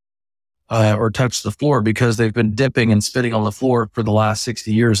or touch the floor, because they've been dipping and spitting on the floor for the last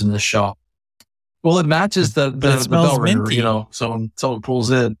 60 years in this shop. Well, it matches the bell ringer, minty. you know, so when someone pulls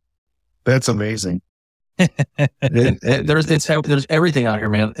in. That's amazing. There's everything out here,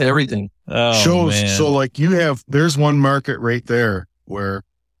 man. Everything. Oh, man. So like there's one market right there where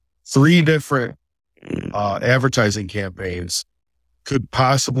 3 different advertising campaigns could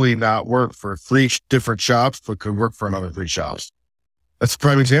possibly not work for 3 different shops, but could work for another 3 shops. That's a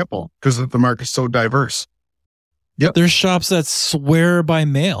prime example, because the market's so diverse. Yep. There's shops that swear by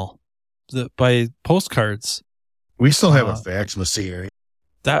mail, by postcards. We still have a fax machine.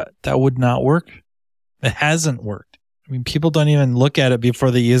 That would not work. It hasn't worked. I mean, people don't even look at it before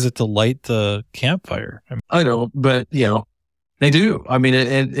they use it to light the campfire. I know, but you know, they do. I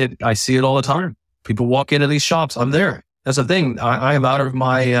mean, I see it all the time. People walk into these shops. I'm there. That's the thing. I am out of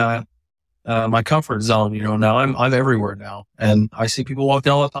my my comfort zone. You know, now I'm everywhere now, and I see people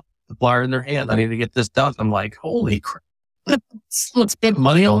walking all the time, with the flyer in their hand. I need to get this done. I'm like, holy crap! Let's spend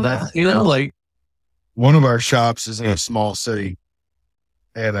money on that. You know, like One of our shops is in a small city,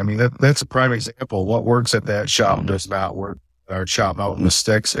 and I mean that's a prime example. What works at that shop does not work at our shop out in the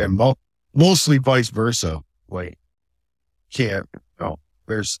sticks, and mostly vice versa. Like, can't. No,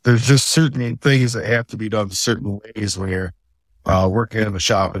 there's just certain things that have to be done certain ways when you're working in the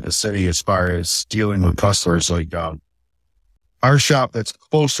shop in the city, as far as dealing with customers. Like our shop that's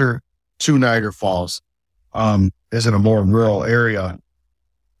closer to Niagara Falls is in a more rural area,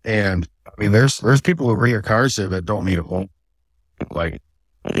 and I mean there's people who bring their cars there that don't need a home. Like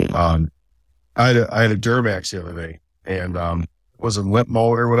I had a Duramax the other day, and it was a limp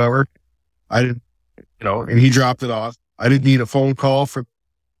mode or whatever. I didn't, and he dropped it off. I didn't need a phone call for a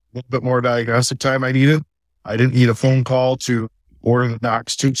little bit more diagnostic time I needed. I didn't need a phone call to order the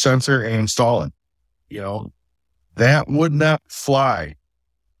Knox tube sensor and install it. That would not fly.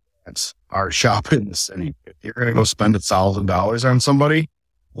 That's our shop in the city. If you're going to go spend $1,000 on somebody,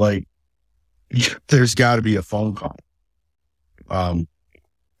 like, there's got to be a phone call. And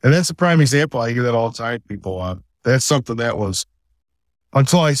that's a prime example. I hear that all the time. People, that's something that was,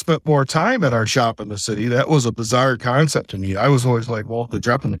 until I spent more time at our shop in the city, that was a bizarre concept to me. I was always like, well, if they're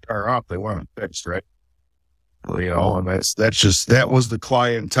dropping the car off, they want it fixed, right? And that was the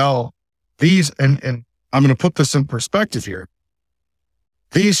clientele. And I'm going to put this in perspective here.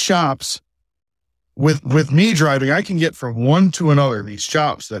 These shops, with me driving, I can get from one to another. These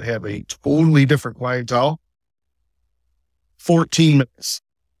shops that have a totally different clientele, 14 minutes.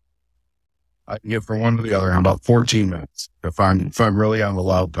 I can get from one to the other in about 14 minutes if I'm really on the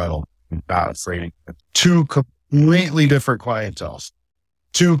loud pedal, not afraid. 2 completely different clienteles,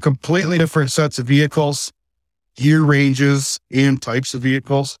 2 completely different sets of vehicles, gear ranges, and types of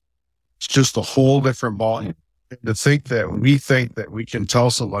vehicles. It's just a whole different ballgame. To think that we can tell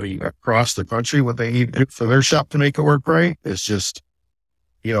somebody across the country what they need to do for their shop to make it work right, it's just,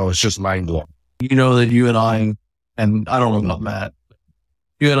 it's just mind blowing. You know that you and I don't know about Matt,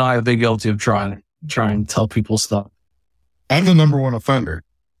 you and I have been guilty of trying to tell people stuff. I'm the number one offender.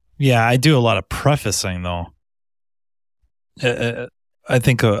 Yeah, I do a lot of prefacing though. I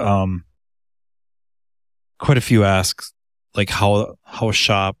think quite a few ask like how a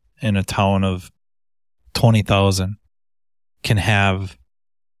shop in a town of 20,000 can have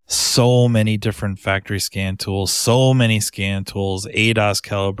so many different factory scan tools, so many scan tools, ADAS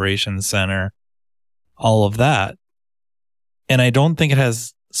calibration center, all of that. And I don't think it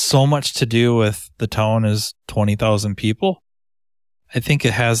has so much to do with the town is 20,000 people. I think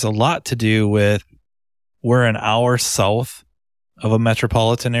it has a lot to do with we're an hour south of a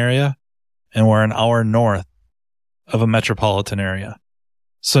metropolitan area and we're an hour north of a metropolitan area.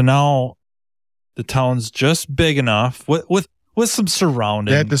 So now the town's just big enough with some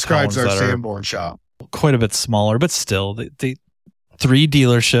surrounding. That describes our towns that are Sanborn shop. quite a bit smaller, but still, they 3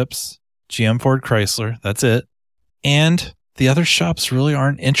 dealerships, GM, Ford, Chrysler. That's it. And the other shops really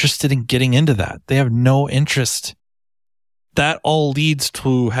aren't interested in getting into that. They have no interest. That all leads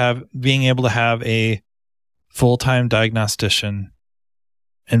to being able to have a full-time diagnostician,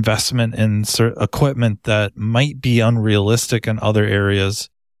 investment in equipment that might be unrealistic in other areas.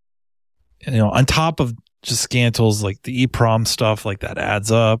 On top of just scan tools like the EPROM stuff, like that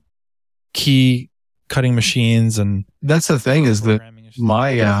adds up. Key cutting machines, and that's the thing is that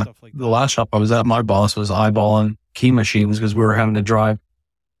the last shop I was at, my boss was eyeballing key machines because we were having to drive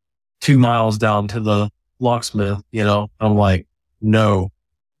 2 miles down to the locksmith. I'm like, no,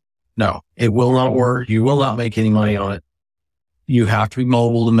 it will not work. You will not make any money on it. You have to be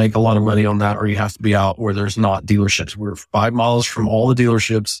mobile to make a lot of money on that, or you have to be out where there's not dealerships. We're 5 miles from all the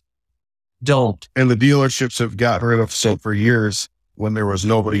dealerships. Don't. And the dealerships have gotten rid of so for years when there was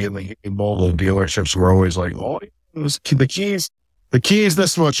nobody in the mobile dealerships were always like, oh, the keys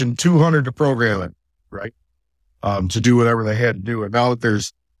this much and 200 to program it, right? To do whatever they had to do. And now that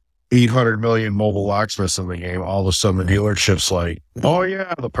there's 800 million mobile locksmiths in the game, all of a sudden the dealership's like, oh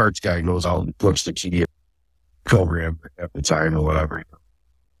yeah, the parts guy goes out and puts the key in program at the time or whatever.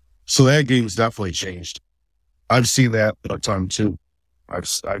 So that game's definitely changed. I've seen that a ton too. I've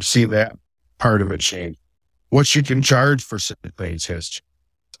seen that part of it change. What you can charge for certain things has changed.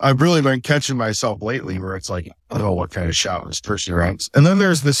 I've really been catching myself lately where it's like, I don't know what kind of shop this person runs. And then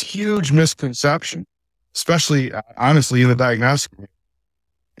there's this huge misconception, especially honestly in the diagnostic.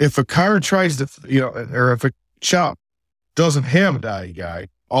 If a car tries to, or if a shop doesn't have a diag guy,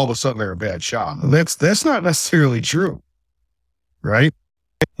 all of a sudden they're a bad shop. And that's not necessarily true, right?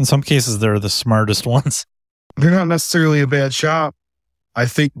 In some cases, they're the smartest ones. They're not necessarily a bad shop. I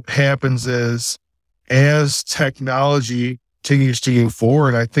think what happens is as technology continues to move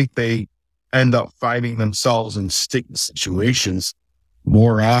forward, I think they end up finding themselves in sticky situations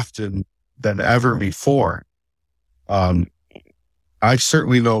more often than ever before. I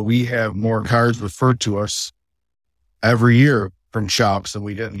certainly know we have more cars referred to us every year from shops than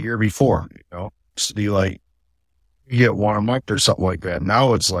we did the year before. Used to be like, you get one a month or something like that.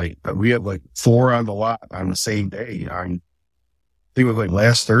 Now it's like, we had like 4 on the lot on the same day. I think it was like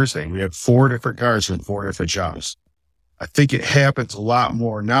last Thursday. We had 4 different cars from 4 different shops. I think it happens a lot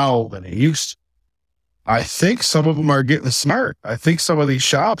more now than it used to. I think some of them are getting smart. I think some of these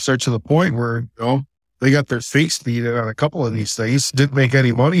shops are to the point where, they got their face beaten on a couple of these things, didn't make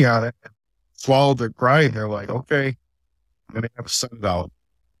any money on it, swallowed their pride. They're like, okay, I'm going to have to send it out.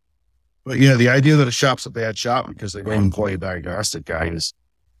 But yeah, the idea that a shop's a bad shop because they don't employ a diagnostic guy is,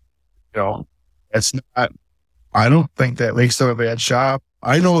 it's not, I don't think that makes them a bad shop.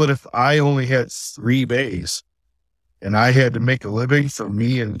 I know that if I only had 3 bays and I had to make a living for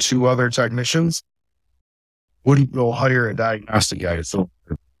me and 2 other technicians, wouldn't go hire a diagnostic guy. So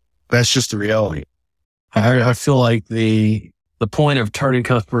that's just the reality. I feel like the point of turning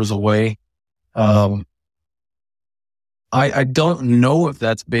customers away, I don't know if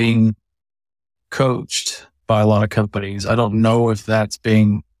that's being coached by a lot of companies. I don't know if that's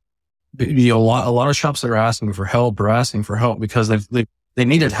being, a lot of shops that are asking for help because they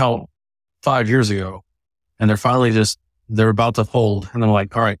needed help 5 years ago, and they're finally they're about to fold, and they're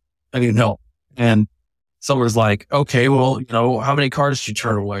like, all right, I need help. And someone's like, okay, well, how many cars did you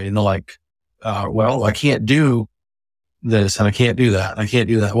turn away? And they're like, well, I can't do this and I can't do that. I can't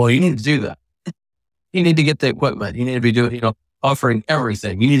do that. Well, you need to do that. You need to get the equipment. You need to be doing, offering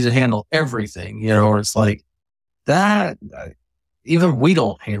everything. You need to handle everything, or it's like that. Even we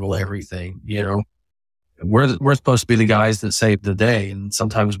don't handle everything, we're supposed to be the guys that save the day. And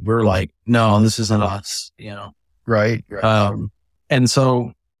sometimes we're like, no, this isn't us, Right. And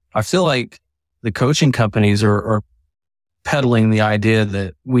so I feel like the coaching companies are peddling the idea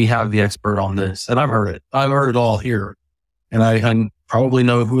that we have the expert on this. And I've heard it all here. And I probably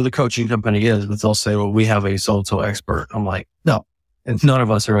know who the coaching company is, but they'll say, well, we have a so-and-so expert. I'm like, no, and none of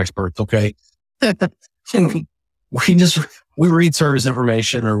us are experts. Okay. we read service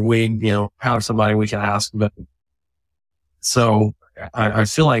information, or we, have somebody we can ask. But so I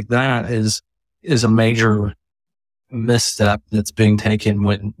feel like that is a major misstep that's being taken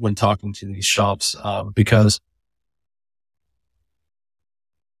when talking to these shops, because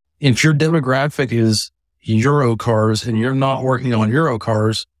if your demographic is Euro cars and you're not working on Euro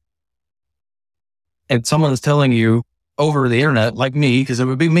cars, and someone's telling you over the internet, like me, because it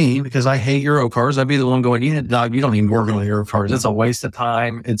would be me, because I hate Euro cars. I'd be the one going, yeah, dog, you don't even work on Euro cars. It's a waste of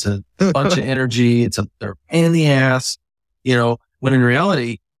time. It's a bunch of energy. They're a pain in the ass, when in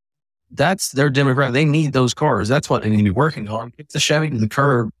reality, that's their demographic. They need those cars. That's what they need to be working on. Get the Chevy to the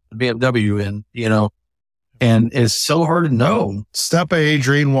curb, the BMW in, and it's so hard to know. Step A,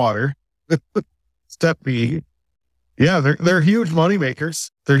 drain water. Step B. Yeah, they're huge money makers.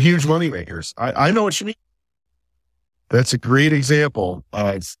 They're huge money makers. I know what you mean. That's a great example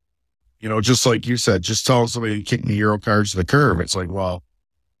of, just like you said, just telling somebody to kick the Euro cars to the curb. It's like, well,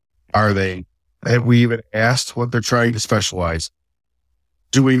 have we even asked what they're trying to specialize?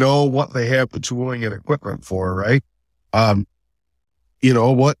 Do we know what they have the tooling and equipment for, right? What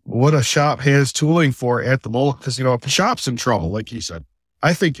a shop has tooling for at the moment, because, if the shop's in trouble, like you said,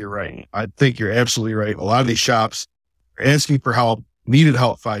 I think you're right. I think you're absolutely right. A lot of these shops are asking for help, needed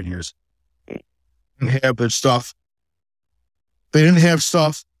help 5 years, and have their stuff. They didn't have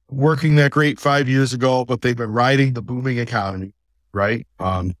stuff working that great 5 years ago, but they've been riding the booming economy, right?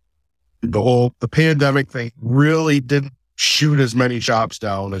 The pandemic thing really didn't shoot as many shops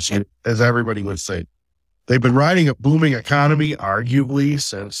down as everybody would say. They've been riding a booming economy, arguably,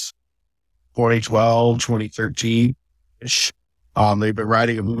 since 2012, 2013-ish. They've been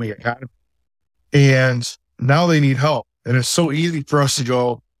riding a booming economy. And now they need help. And it's so easy for us to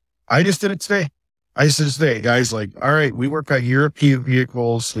go, I just did it today. Guys, like, all right, we work on European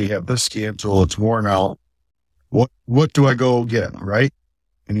vehicles. We have this scan tool. It's worn out. What do I go get, right?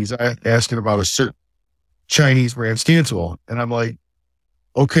 And he's asking about a certain Chinese brand scan tool. And I'm like,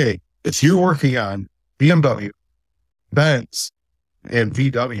 okay, if you're working on BMW, Benz, and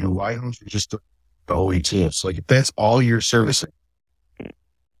VW, why don't you just do the OETs? Like, if that's all you're servicing,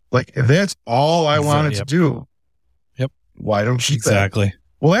 like, if that's all I wanted to do, why don't you? Exactly.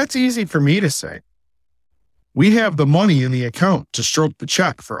 Well, that's easy for me to say. We have the money in the account to stroke the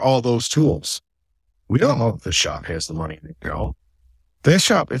check for all those tools. We don't know if the shop has the money. That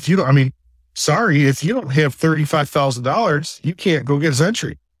shop, if you don't have $35,000, you can't go get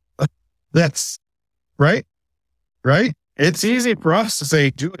Zentry. That's right. It's easy for us to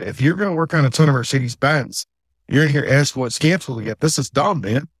say, dude, if you're going to work on a ton of Mercedes-Benz, you're in here asking what scan tool to get. This is dumb,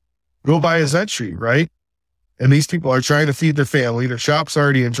 man. Go buy a Zentry, right? And these people are trying to feed their family. Their shop's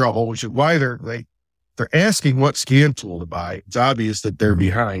already in trouble, which is why they're asking what scan tool to buy. It's obvious that they're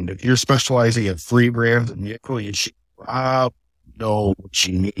behind. If you're specializing in 3 brands and vehicle, you should know what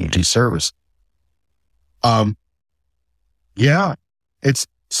you need to service. Yeah, it's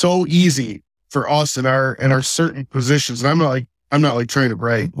so easy for us in our certain positions. And I'm not trying to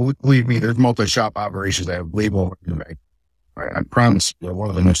brag. Believe me, there's multi-shop operations that have way more than me. I promise one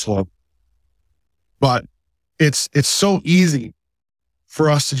of them is slow. But it's so easy for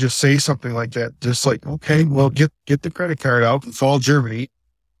us to just say something like that. Just like, okay, well, get the credit card out and call Germany,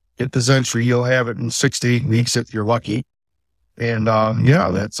 get the Zentry. You'll have it in 6 to 8 weeks if you're lucky. And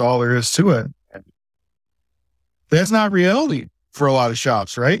that's all there is to it. That's not reality for a lot of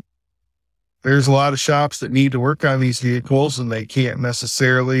shops, right? There's a lot of shops that need to work on these vehicles and they can't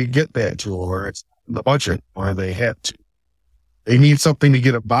necessarily get that tool, or it's the budget, or they have to. They need something to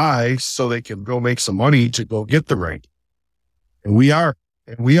get it by so they can go make some money to go get the right. And we are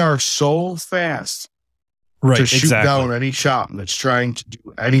so fast to shoot down any shop that's trying to do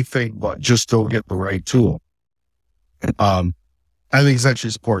anything but just go get the right tool. I think it's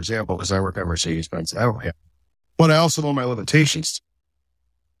actually a poor example because I work at Mercedes-Benz. I don't have, but I also know my limitations.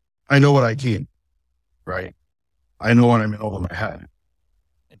 I know what I can, right? I know when I'm in over my head.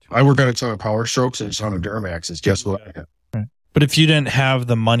 I work on a ton of Power Strokes and a ton of Duramaxes. Guess what I have? But if you didn't have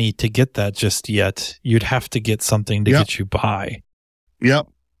the money to get that just yet, you'd have to get something to get you by. Yep.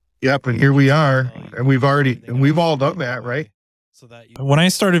 And here we are, and we've all done that, right? So that when I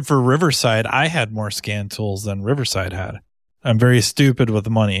started for Riverside, I had more scan tools than Riverside had. I'm very stupid with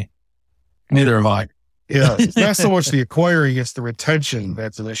money. Neither am I. Yeah, it's not so much the acquiring, it's the retention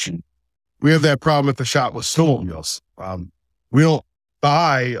that's an issue. We have that problem at the shop with snowmobiles. We don't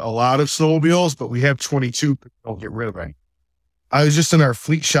buy a lot of snowmobiles, but we have 22 that don't get rid of any. I was just in our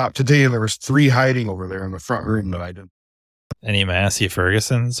fleet shop today, and there was 3 hiding over there in the front room that I didn't. Any Massey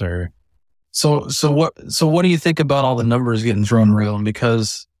Fergusons or? So what do you think about all the numbers getting thrown around?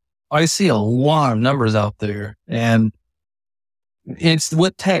 Because I see a lot of numbers out there, and it's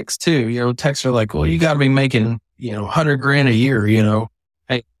with techs too. Techs are like, well, you got to be making, $100,000 a year,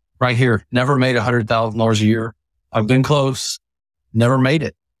 Hey, right here, never made $100,000 a year. I've been close, never made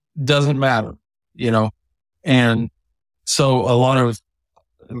it. Doesn't matter, and so a lot of,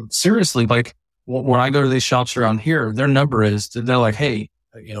 seriously, like when I go to these shops around here, their number is, they're like, hey,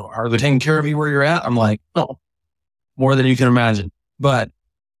 are they taking care of you where you're at? I'm like, no, more than you can imagine. But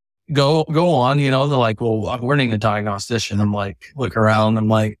go on, they're like, well, I'm learning a diagnostician. I'm like, look around. I'm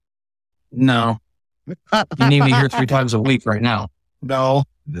like, no, you need me here 3 times a week right now. No,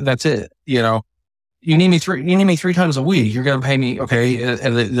 that's it. You need me three times a week. You're going to pay me. Okay.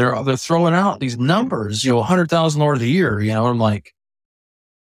 And they're throwing out these numbers, $100,000 a year, I'm like,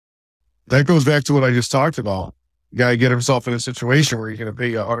 that goes back to what I just talked about. You got to get himself in a situation where you're going to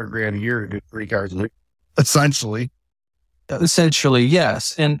pay $100,000 a year to do 3 cars a week. Essentially,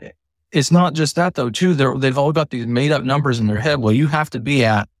 yes. And it's not just that though, too. They've all got these made up numbers in their head. Well, you have to be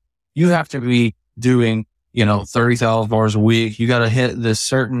doing, $30,000 a week. You got to hit this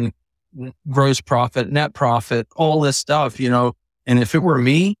certain gross profit, net profit, all this stuff, And if it were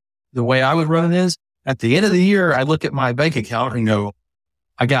me, the way I would run it is at the end of the year, I look at my bank account and go,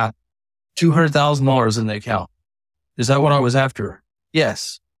 I got $200,000 in the account. Is that what I was after?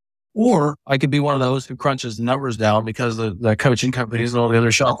 Yes. Or I could be one of those who crunches the numbers down because the coaching companies and all the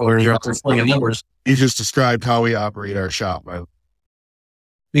other shop owners are out there slinging numbers. You just described how we operate our shop.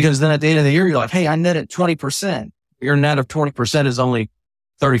 Because then at the end of the year, you're like, hey, I netted 20%. Your net of 20% is only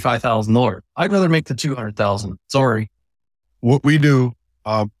 $35,000. I'd rather make the $200,000. Sorry. What we do,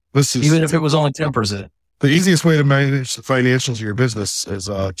 even if it was only 10%. The easiest way to manage the financials of your business is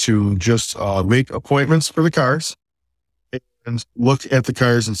to just make appointments for the cars and look at the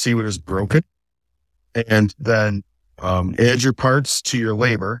cars and see what is broken, and then add your parts to your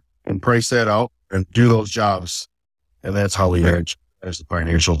labor and price that out and do those jobs. And that's how we manage the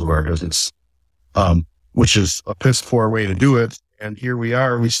financials of our business, which is a piss poor way to do it. And here we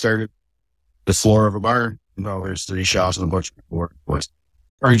are. We started the floor of a barn. There's 3 shops and a bunch of people.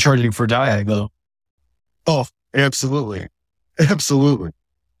 Are you charging for diag though? Oh, absolutely. Absolutely.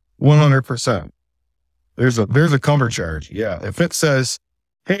 100%. There's a cover charge. Yeah. If it says,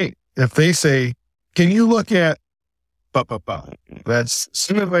 hey, if they say, can you look at, that's as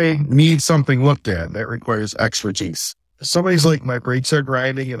soon as they need something looked at, that requires expertise. If somebody's like, my brakes are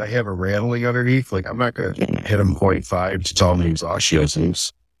grinding and I have a rattling underneath, like I'm not going to hit them 0.5 to tell me exhaust shield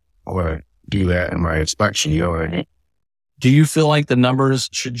seems. I'm going to do that in my inspection. Do you feel like the numbers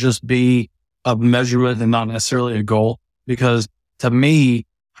should just be a measurement and not necessarily a goal? Because to me,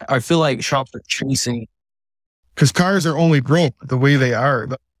 I feel like shops are chasing. Because cars are only broke the way they are.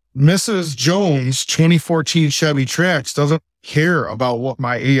 Mrs. Jones 2014 Chevy Trax doesn't care about what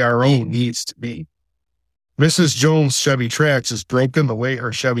my ARO needs to be. Mrs. Jones Chevy Trax is broken the way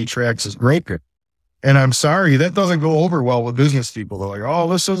her Chevy Trax is broken. And I'm sorry, that doesn't go over well with business people. They're like, oh,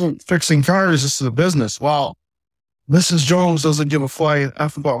 this isn't fixing cars, this is a business. Well, Mrs. Jones doesn't give a flying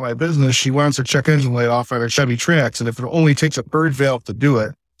F about my business. She wants her check engine light off on her Chevy Trax. And if it only takes a bird valve to do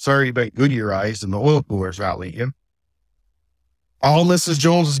it, sorry about Goodyear-ized and the oil cooler's not leaking. All Mrs.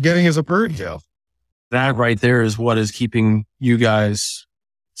 Jones is getting is a bird valve. That right there is what is keeping you guys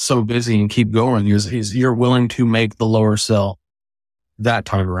so busy and keep going is you're willing to make the lower sell that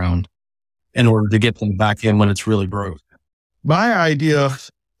time around in order to get them back in when it's really broke. My idea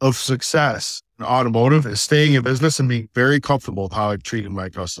of success in automotive is staying in business and being very comfortable with how I've treated my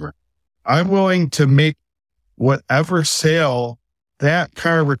customer. I'm willing to make whatever sale that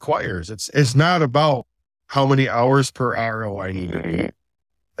car requires. It's not about how many hours per RO I need.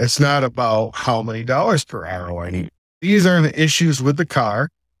 It's not about how many dollars per RO I need. These are the issues with the car.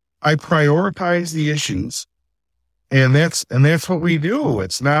 I prioritize the issues, and that's what we do.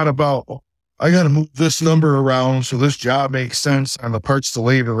 It's not about, I got to move this number around so this job makes sense on the parts to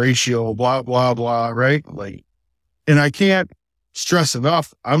labor ratio, blah, blah, blah, right? Like, and I can't stress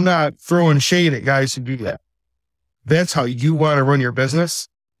enough, I'm not throwing shade at guys who do that. That's how you want to run your business.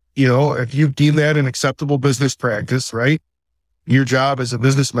 If you deem that an acceptable business practice, right? Your job as a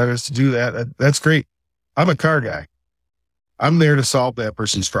businessman is to do that. That's great. I'm a car guy. I'm there to solve that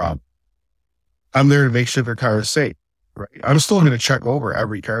person's problem. I'm there to make sure their car is safe, right? I'm still going to check over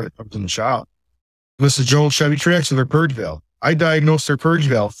every car that comes in the shop. Mrs. Jones Chevy Trax and their purge valve. I diagnosed their purge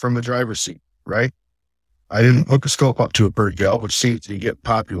valve from the driver's seat, right? I didn't hook a scope up to a purge valve, which seems to get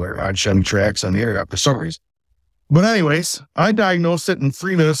popular on Chevy Trax on the internet for some reason. But anyways, I diagnosed it in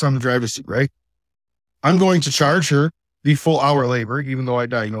 3 minutes on the driver's seat, right? I'm going to charge her the full hour labor, even though I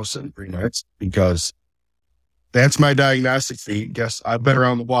diagnosed it in 3 minutes, because that's my diagnostic fee. Guess I've been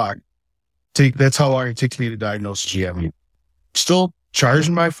around the block. That's how long it takes me to diagnose GM. Still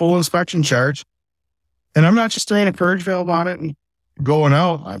charging my full inspection charge. And I'm not just throwing a purge valve on it and going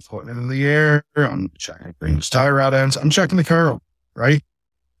out. I'm putting it in the air. I'm checking things, tie rod ends. I'm checking the car, right?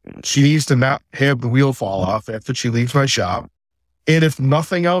 She needs to not have the wheel fall off after she leaves my shop. And if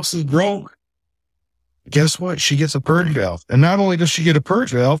nothing else is broke, guess what? She gets a purge valve. And not only does she get a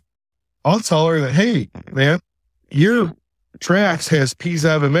purge valve, I'll tell her that, hey, man, your Trax has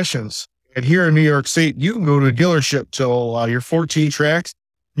PZEV emissions. And here in New York State, you can go to a dealership till your 14 Trax.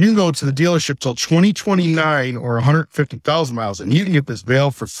 You can go to the dealership till 2029 or 150,000 miles, and you can get this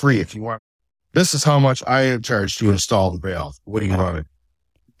valve for free if you want. This is how much I am charged to install the valve. What do you want it?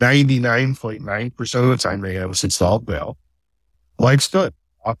 99.9% of the time they have us installed valve. Life's good.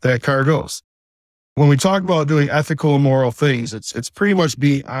 Off that car goes. When we talk about doing ethical and moral things, it's pretty much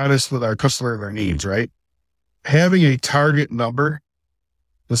being honest with our customer and their needs, right? Having a target number.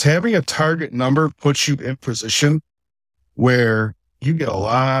 Does having a target number put you in position where you get a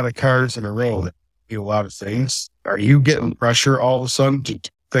lot of cars in a row that do a lot of things? Are you getting pressure all of a sudden to do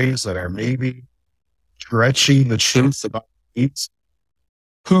things that are maybe stretching the truth about needs?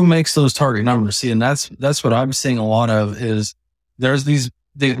 Who makes those target numbers? See, and that's what I'm seeing a lot of is there's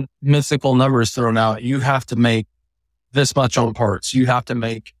the mythical numbers thrown out. You have to make this much on parts. You have to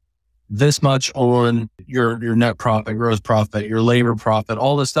make this much on your net profit, gross profit, your labor profit,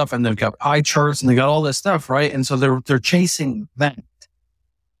 all this stuff. And they've got pie charts and they got all this stuff, right? And so they're chasing that.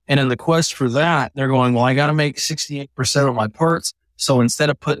 And in the quest for that, they're going, well, I got to make 68% of my parts. So instead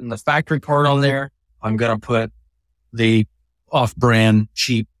of putting the factory part on there, I'm going to put the off-brand,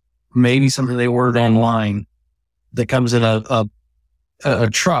 cheap, maybe something they ordered online that comes in a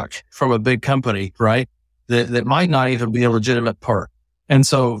truck from a big company, right? That might not even be a legitimate part. And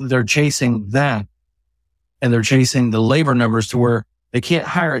so they're chasing that, and they're chasing the labor numbers to where they can't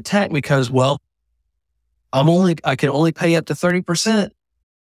hire a tech because, well, I can only pay up to 30%.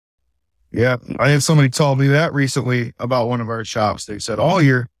 Yeah. I had somebody tell me that recently about one of our shops. They said, oh,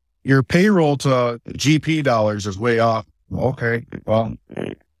 your payroll to GP dollars is way off. Okay. Well,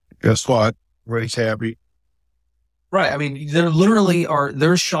 guess what? Everybody's happy. Right. I mean,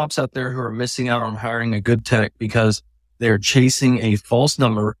 there's shops out there who are missing out on hiring a good tech because they're chasing a false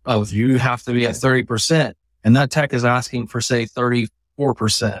number of you have to be at 30%. And that tech is asking for, say, 34%.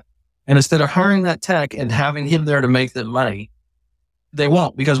 And instead of hiring that tech and having him there to make the money, they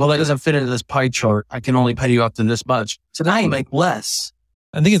won't because, well, that doesn't fit into this pie chart. I can only pay you up to this much. So now you make less.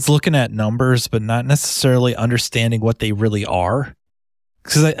 I think it's looking at numbers, but not necessarily understanding what they really are.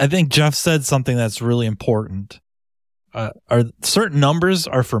 Because I think Jeff said something that's really important. Are certain numbers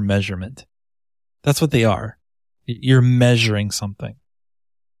are for measurement. That's what they are. You're measuring something.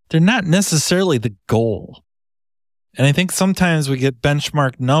 They're not necessarily the goal. And I think sometimes we get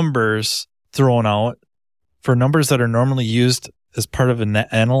benchmark numbers thrown out for numbers that are normally used as part of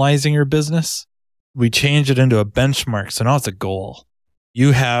analyzing your business. We change it into a benchmark. So now it's a goal.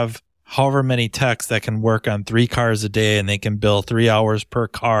 You have however many techs that can work on 3 cars a day and they can bill 3 hours per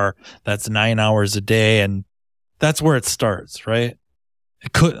car. That's 9 hours a day. And that's where it starts, right?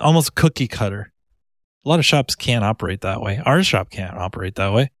 It could almost cookie cutter. A lot of shops can't operate that way. Our shop can't operate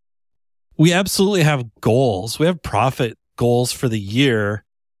that way. We absolutely have goals. We have profit goals for the year,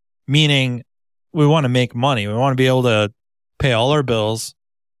 meaning we want to make money. We want to be able to pay all our bills,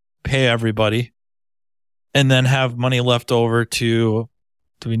 pay everybody, and then have money left over to,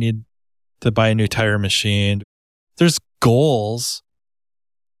 do we need to buy a new tire machine? There's goals.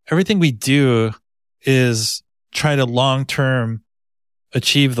 Everything we do is try to long-term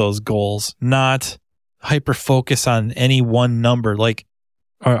achieve those goals, not hyper focus on any one number. Like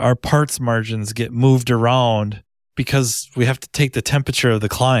our parts margins get moved around because we have to take the temperature of the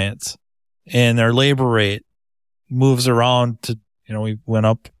clients, and our labor rate moves around to, we went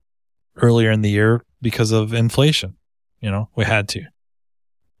up earlier in the year because of inflation. We had to.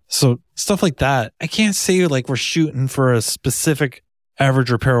 So stuff like that. I can't say like we're shooting for a specific average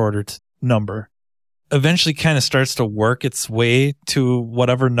repair order number. Eventually kind of starts to work its way to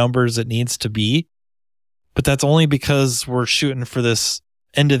whatever numbers it needs to be. But that's only because we're shooting for this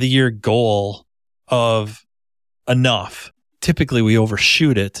end of the year goal of enough. Typically we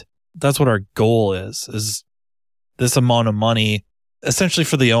overshoot it. That's what our goal is this amount of money, essentially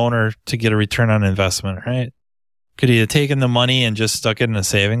for the owner to get a return on investment, right? Could he have taken the money and just stuck it in a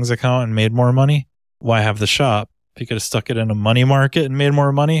savings account and made more money? Why have the shop? If he could have stuck it in a money market and made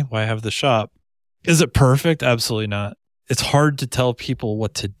more money, why have the shop? Is it perfect? Absolutely not. It's hard to tell people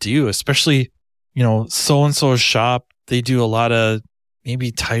what to do, especially, so-and-so's shop. They do a lot of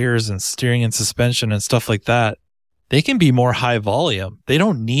maybe tires and steering and suspension and stuff like that. They can be more high volume. They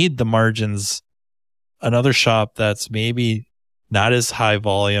don't need the margins. Another shop that's maybe not as high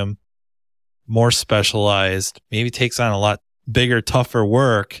volume, more specialized, maybe takes on a lot bigger, tougher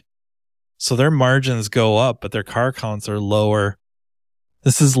work. So their margins go up, but their car counts are lower.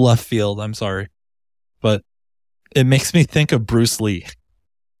 This is left field. I'm sorry. But it makes me think of Bruce Lee.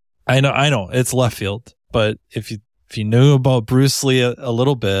 I know it's left field, but if you knew about Bruce Lee a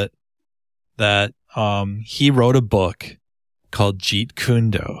little bit, that he wrote a book called Jeet Kune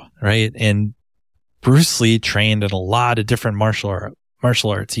Do, right? And Bruce Lee trained in a lot of different martial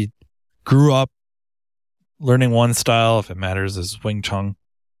arts. He grew up learning one style, if it matters, is Wing Chun.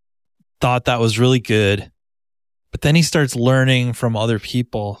 Thought that was really good. But then he starts learning from other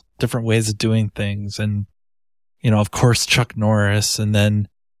people, different ways of doing things. And, of course, Chuck Norris, and then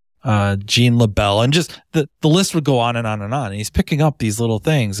Gene LaBelle, and just the list would go on and on and on. And he's picking up these little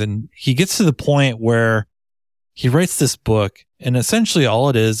things. And he gets to the point where he writes this book, and essentially all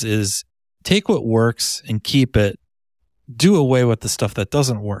it is take what works and keep it, do away with the stuff that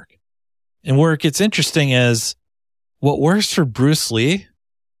doesn't work. And where it gets interesting is what works for Bruce Lee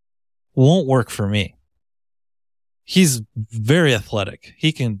won't work for me. He's very athletic.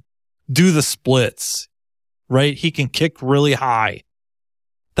 He can do the splits, right? He can kick really high.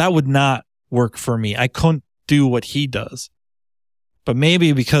 That would not work for me. I couldn't do what he does. But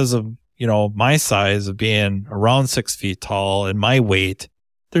maybe because of, my size of being around 6 feet tall and my weight,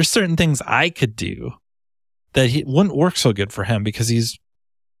 there's certain things I could do that he wouldn't work so good for him because he's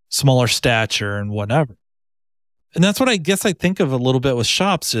smaller stature and whatever. And that's what I guess I think of a little bit with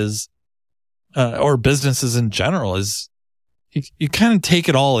shops is, or businesses in general, is you kind of take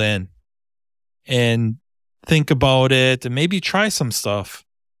it all in and think about it and maybe try some stuff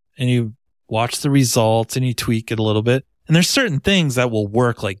and you watch the results and you tweak it a little bit. And there's certain things that will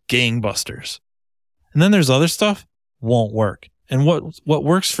work like gangbusters. And then there's other stuff won't work. And what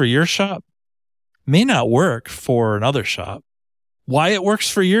works for your shop may not work for another shop. Why it works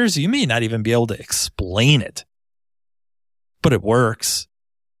for yours, you may not even be able to explain it. But it works.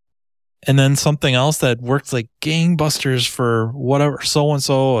 And then something else that works like gangbusters for whatever,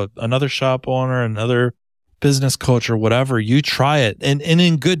 so-and-so, another shop owner, another business coach or whatever, you try it. And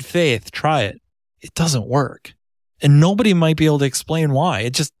in good faith, try it. It doesn't work. And nobody might be able to explain why.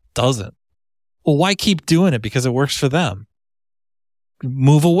 It just doesn't. Well, why keep doing it? Because it works for them.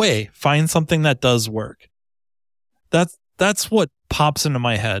 Move away. Find something that does work. That's what pops into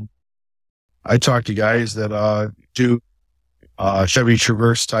my head. I talk to guys that do Chevy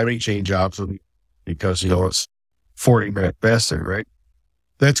Traverse timing chain jobs because, it's 40-minute faster, right?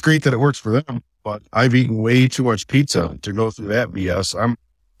 That's great that it works for them, but I've eaten way too much pizza to go through that BS. I'm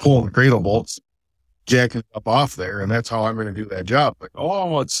pulling the cradle bolts, jacking it up off there, and that's how I'm going to do that job. Like,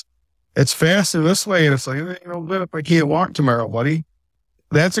 it's faster this way, and it's like, but if I can't walk tomorrow, buddy.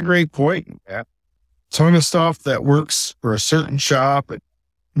 That's a great point, Matt. Ton of stuff that works for a certain shop, and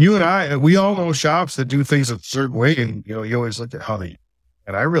you and I, we all know shops that do things a certain way, and you always look at how they.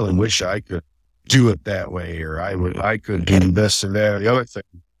 And I really wish I could do it that way, or I could do this or that or the other thing,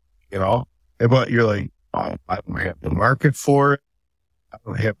 But you're like, I don't have the market for it. I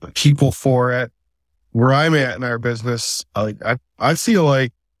don't have the people for it. Where I'm at in our business, I feel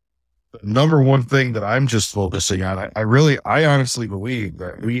like the number one thing that I'm just focusing on. I honestly believe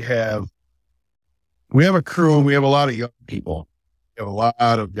that we have a crew. We have a lot of young people. We have a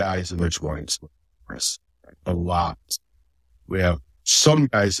lot of guys in their 20s. A lot. We have some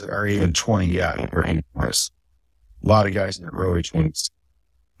guys that are even 20 yet. A lot of guys in their early 20s.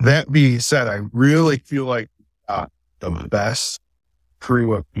 That being said, I really feel like the best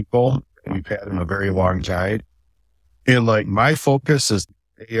crew of people we've had in a very long time. And my focus is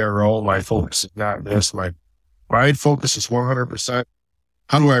ARO. My focus is not this. My focus is 100%.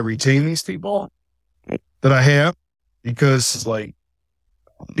 How do I retain these people that I have? Because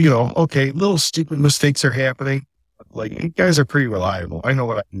okay, little stupid mistakes are happening. You guys are pretty reliable. I know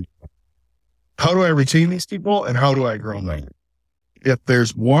what I can do. How do I retain these people and how do I grow them? If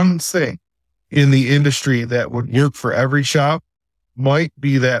there's one thing in the industry that would work for every shop, might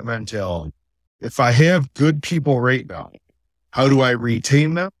be that mentality. If I have good people right now, how do I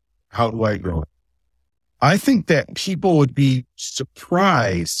retain them? How do I grow them? I think that people would be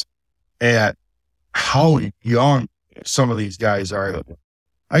surprised at how young some of these guys are.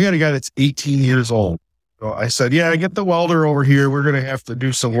 I got a guy that's 18 years old. So I said, I get the welder over here. We're going to have to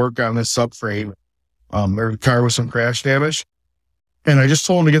do some work on this subframe. There's a car with some crash damage. And I just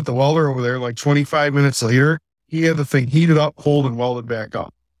told him to get the welder over there. 25 minutes later, he had the thing heated up, cold, and welded back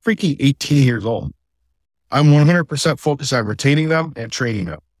up. Freaking 18 years old. I'm 100% focused on retaining them and training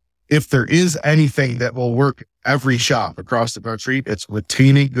them. If there is anything that will work every shop across the country, it's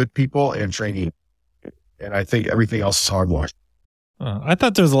retaining good people and training. And I think everything else is hogwash. I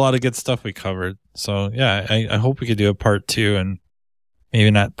thought there was a lot of good stuff we covered. So yeah, I hope we could do a part 2 and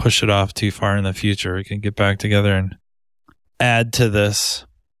maybe not push it off too far in the future. We can get back together and add to this.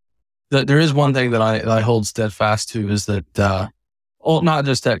 There is one thing that I hold steadfast to is that all, not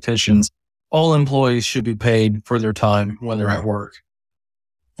just technicians, all employees should be paid for their time when they're at work.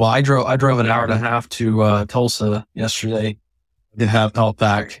 Well, I drove an hour and a half to Tulsa yesterday to have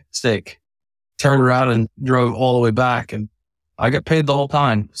Outback steak. Turned around and drove all the way back, and I got paid the whole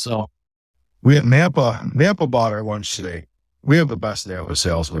time. So we at Napa bought our lunch today. We have the best Napa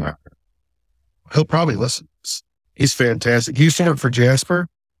salesman ever. He'll probably listen. He's fantastic. He used to work for Jasper.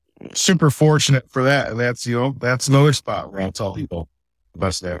 Super fortunate for that. And that's another spot where I'll tell people the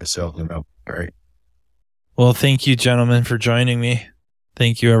best Napa salesman ever. All right. Well, thank you, gentlemen, for joining me.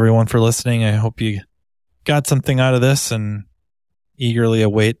 Thank you, everyone, for listening. I hope you got something out of this and eagerly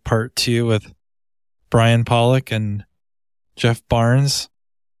await part 2 with Brian Pollock and Jeff Barnes.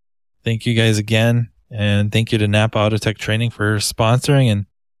 Thank you guys again. And thank you to Napa Autotech Training for sponsoring. And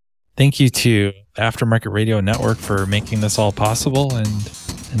thank you to Aftermarket Radio Network for making this all possible. And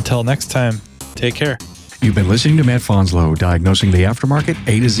until next time, take care. You've been listening to Matt Fonslow, diagnosing the aftermarket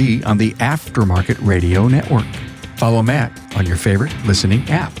A to Z on the Aftermarket Radio Network. Follow Matt on your favorite listening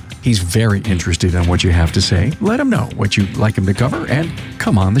app. He's very interested in what you have to say. Let him know what you'd like him to cover and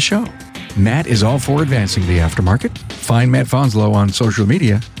come on the show. Matt is all for advancing the aftermarket. Find Matt Fonslow on social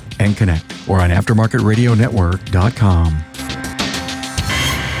media and connect or on aftermarketradionetwork.com.